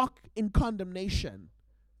when you walk in condemnation.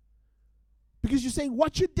 Because you're saying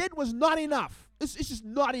what you did was not enough. It's just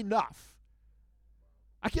not enough.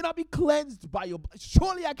 I cannot be cleansed by your blood.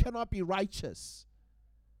 Surely I cannot be righteous.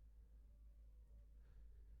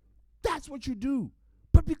 That's what you do.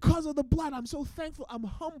 But because of the blood, I'm so thankful. I'm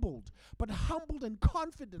humbled, but humbled and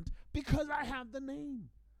confident because I have the name.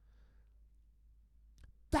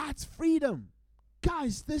 That's freedom.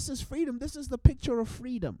 Guys, this is freedom. This is the picture of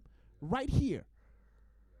freedom right here.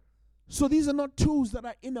 So these are not tools that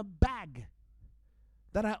are in a bag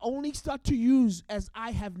that I only start to use as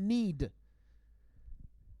I have need.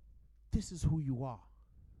 This is who you are.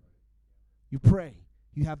 You pray.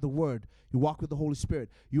 You have the word. You walk with the Holy Spirit.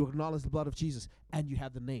 You acknowledge the blood of Jesus. And you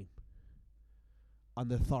have the name on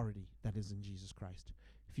the authority that is in Jesus Christ.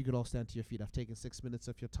 If you could all stand to your feet. I've taken 6 minutes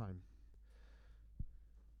of your time.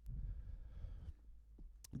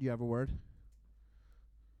 Do you have a word?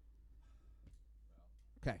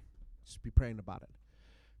 Okay. Just be praying about it.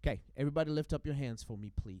 Okay. Everybody lift up your hands for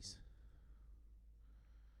me, please.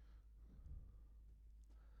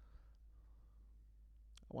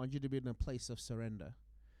 I want you to be in a place of surrender.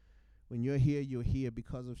 When you're here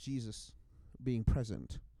because of Jesus being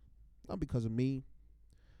present, not because of me.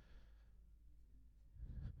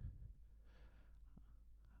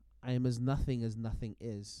 I am as nothing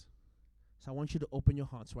is. So I want you to open your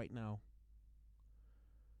hearts right now.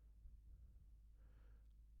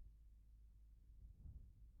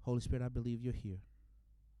 Holy Spirit, I believe you're here.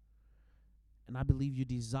 And I believe you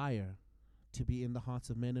desire to be in the hearts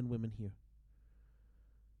of men and women here.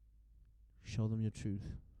 Show them your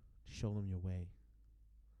truth. Show them your way.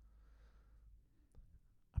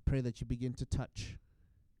 I pray that you begin to touch,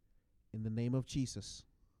 in the name of Jesus,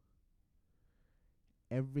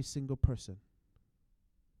 every single person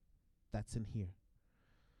that's in here,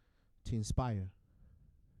 to inspire,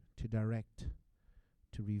 to direct,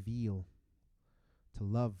 to reveal, to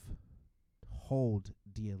love, to hold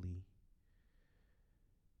dearly.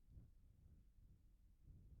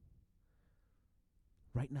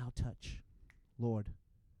 Right now, touch. Lord,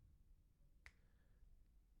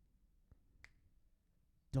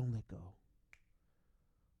 don't let go.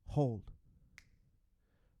 Hold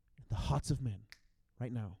the hearts of men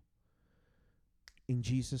right now. In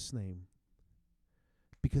Jesus' name.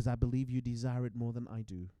 Because I believe you desire it more than I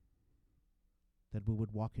do. That we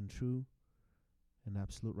would walk in true and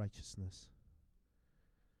absolute righteousness.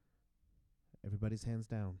 Everybody's hands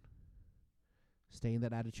down. Stay in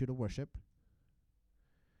that attitude of worship.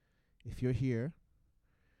 If you're here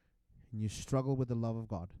and you struggle with the love of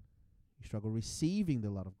God, you struggle receiving the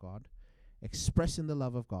love of God, expressing the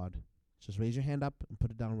love of God, just raise your hand up and put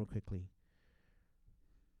it down real quickly.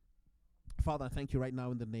 Father, I thank you right now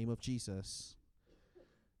in the name of Jesus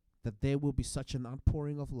that there will be such an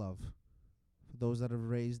outpouring of love for those that have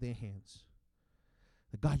raised their hands.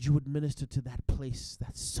 That God, you would minister to that place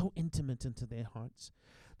that's so intimate into their hearts,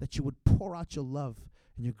 that you would pour out your love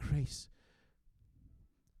and your grace.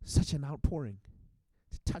 Such an outpouring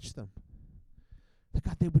to touch them. That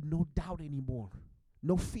God, they would no doubt anymore,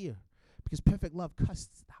 no fear, because perfect love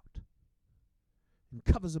casts out and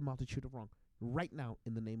covers a multitude of wrong. Right now,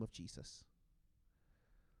 in the name of Jesus.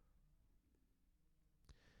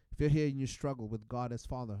 you're here and you struggle with God as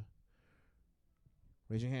Father,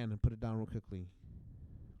 raise your hand and put it down real quickly.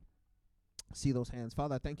 See those hands.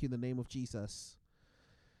 Father, I thank you in the name of Jesus.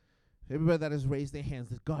 Everybody that has raised their hands,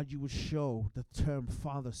 that God, you would show the term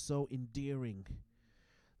Father so endearing,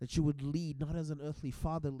 that you would lead not as an earthly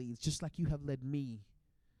father leads, just like you have led me.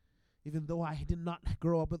 Even though I did not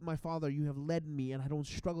grow up with my father, you have led me, and I don't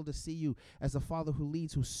struggle to see you as a father who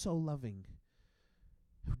leads, who's so loving,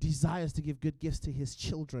 who desires to give good gifts to his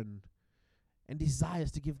children, and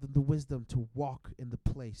desires to give them the wisdom to walk in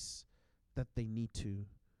the place that they need to.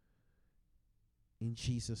 In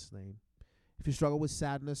Jesus' name. If you struggle with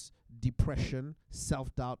sadness, depression,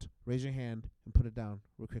 self-doubt, raise your hand and put it down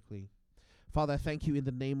real quickly. Father, I thank you in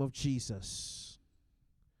the name of Jesus.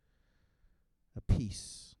 A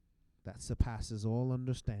peace that surpasses all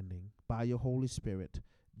understanding by your Holy Spirit,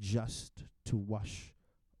 just to wash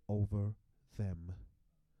over them.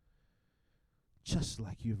 Just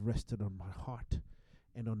like you've rested on my heart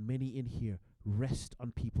and on many in here, rest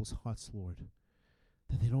on people's hearts, Lord.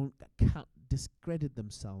 That they don't discredit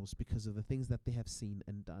themselves because of the things that they have seen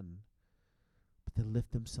and done, but they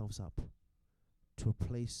lift themselves up to a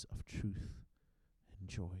place of truth and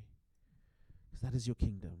joy. Because that is your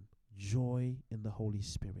kingdom, joy in the Holy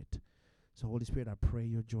Spirit. So Holy Spirit, I pray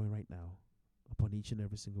your joy right now upon each and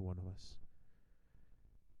every single one of us.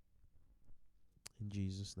 In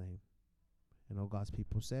Jesus' name. And all God's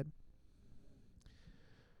people said,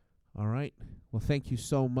 all right. Well, thank you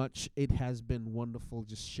so much. It has been wonderful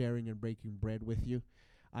just sharing and breaking bread with you.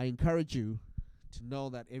 I encourage you to know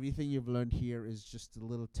that everything you've learned here is just a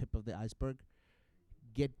little tip of the iceberg.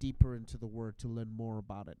 Get deeper into the Word to learn more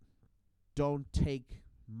about it. Don't take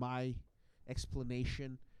my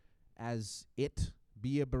explanation as it.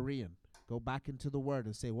 Be a Berean. Go back into the Word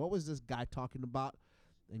and say, what was this guy talking about?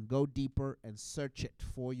 And go deeper and search it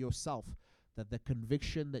for yourself. That the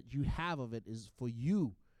conviction that you have of it is for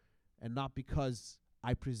you, and not because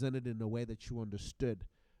I presented in a way that you understood.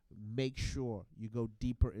 Make sure you go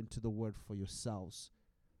deeper into the Word for yourselves,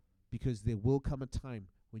 because there will come a time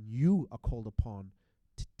when you are called upon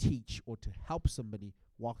to teach or to help somebody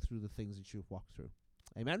walk through the things that you've walked through.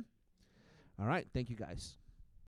 Amen? All right. Thank you, guys.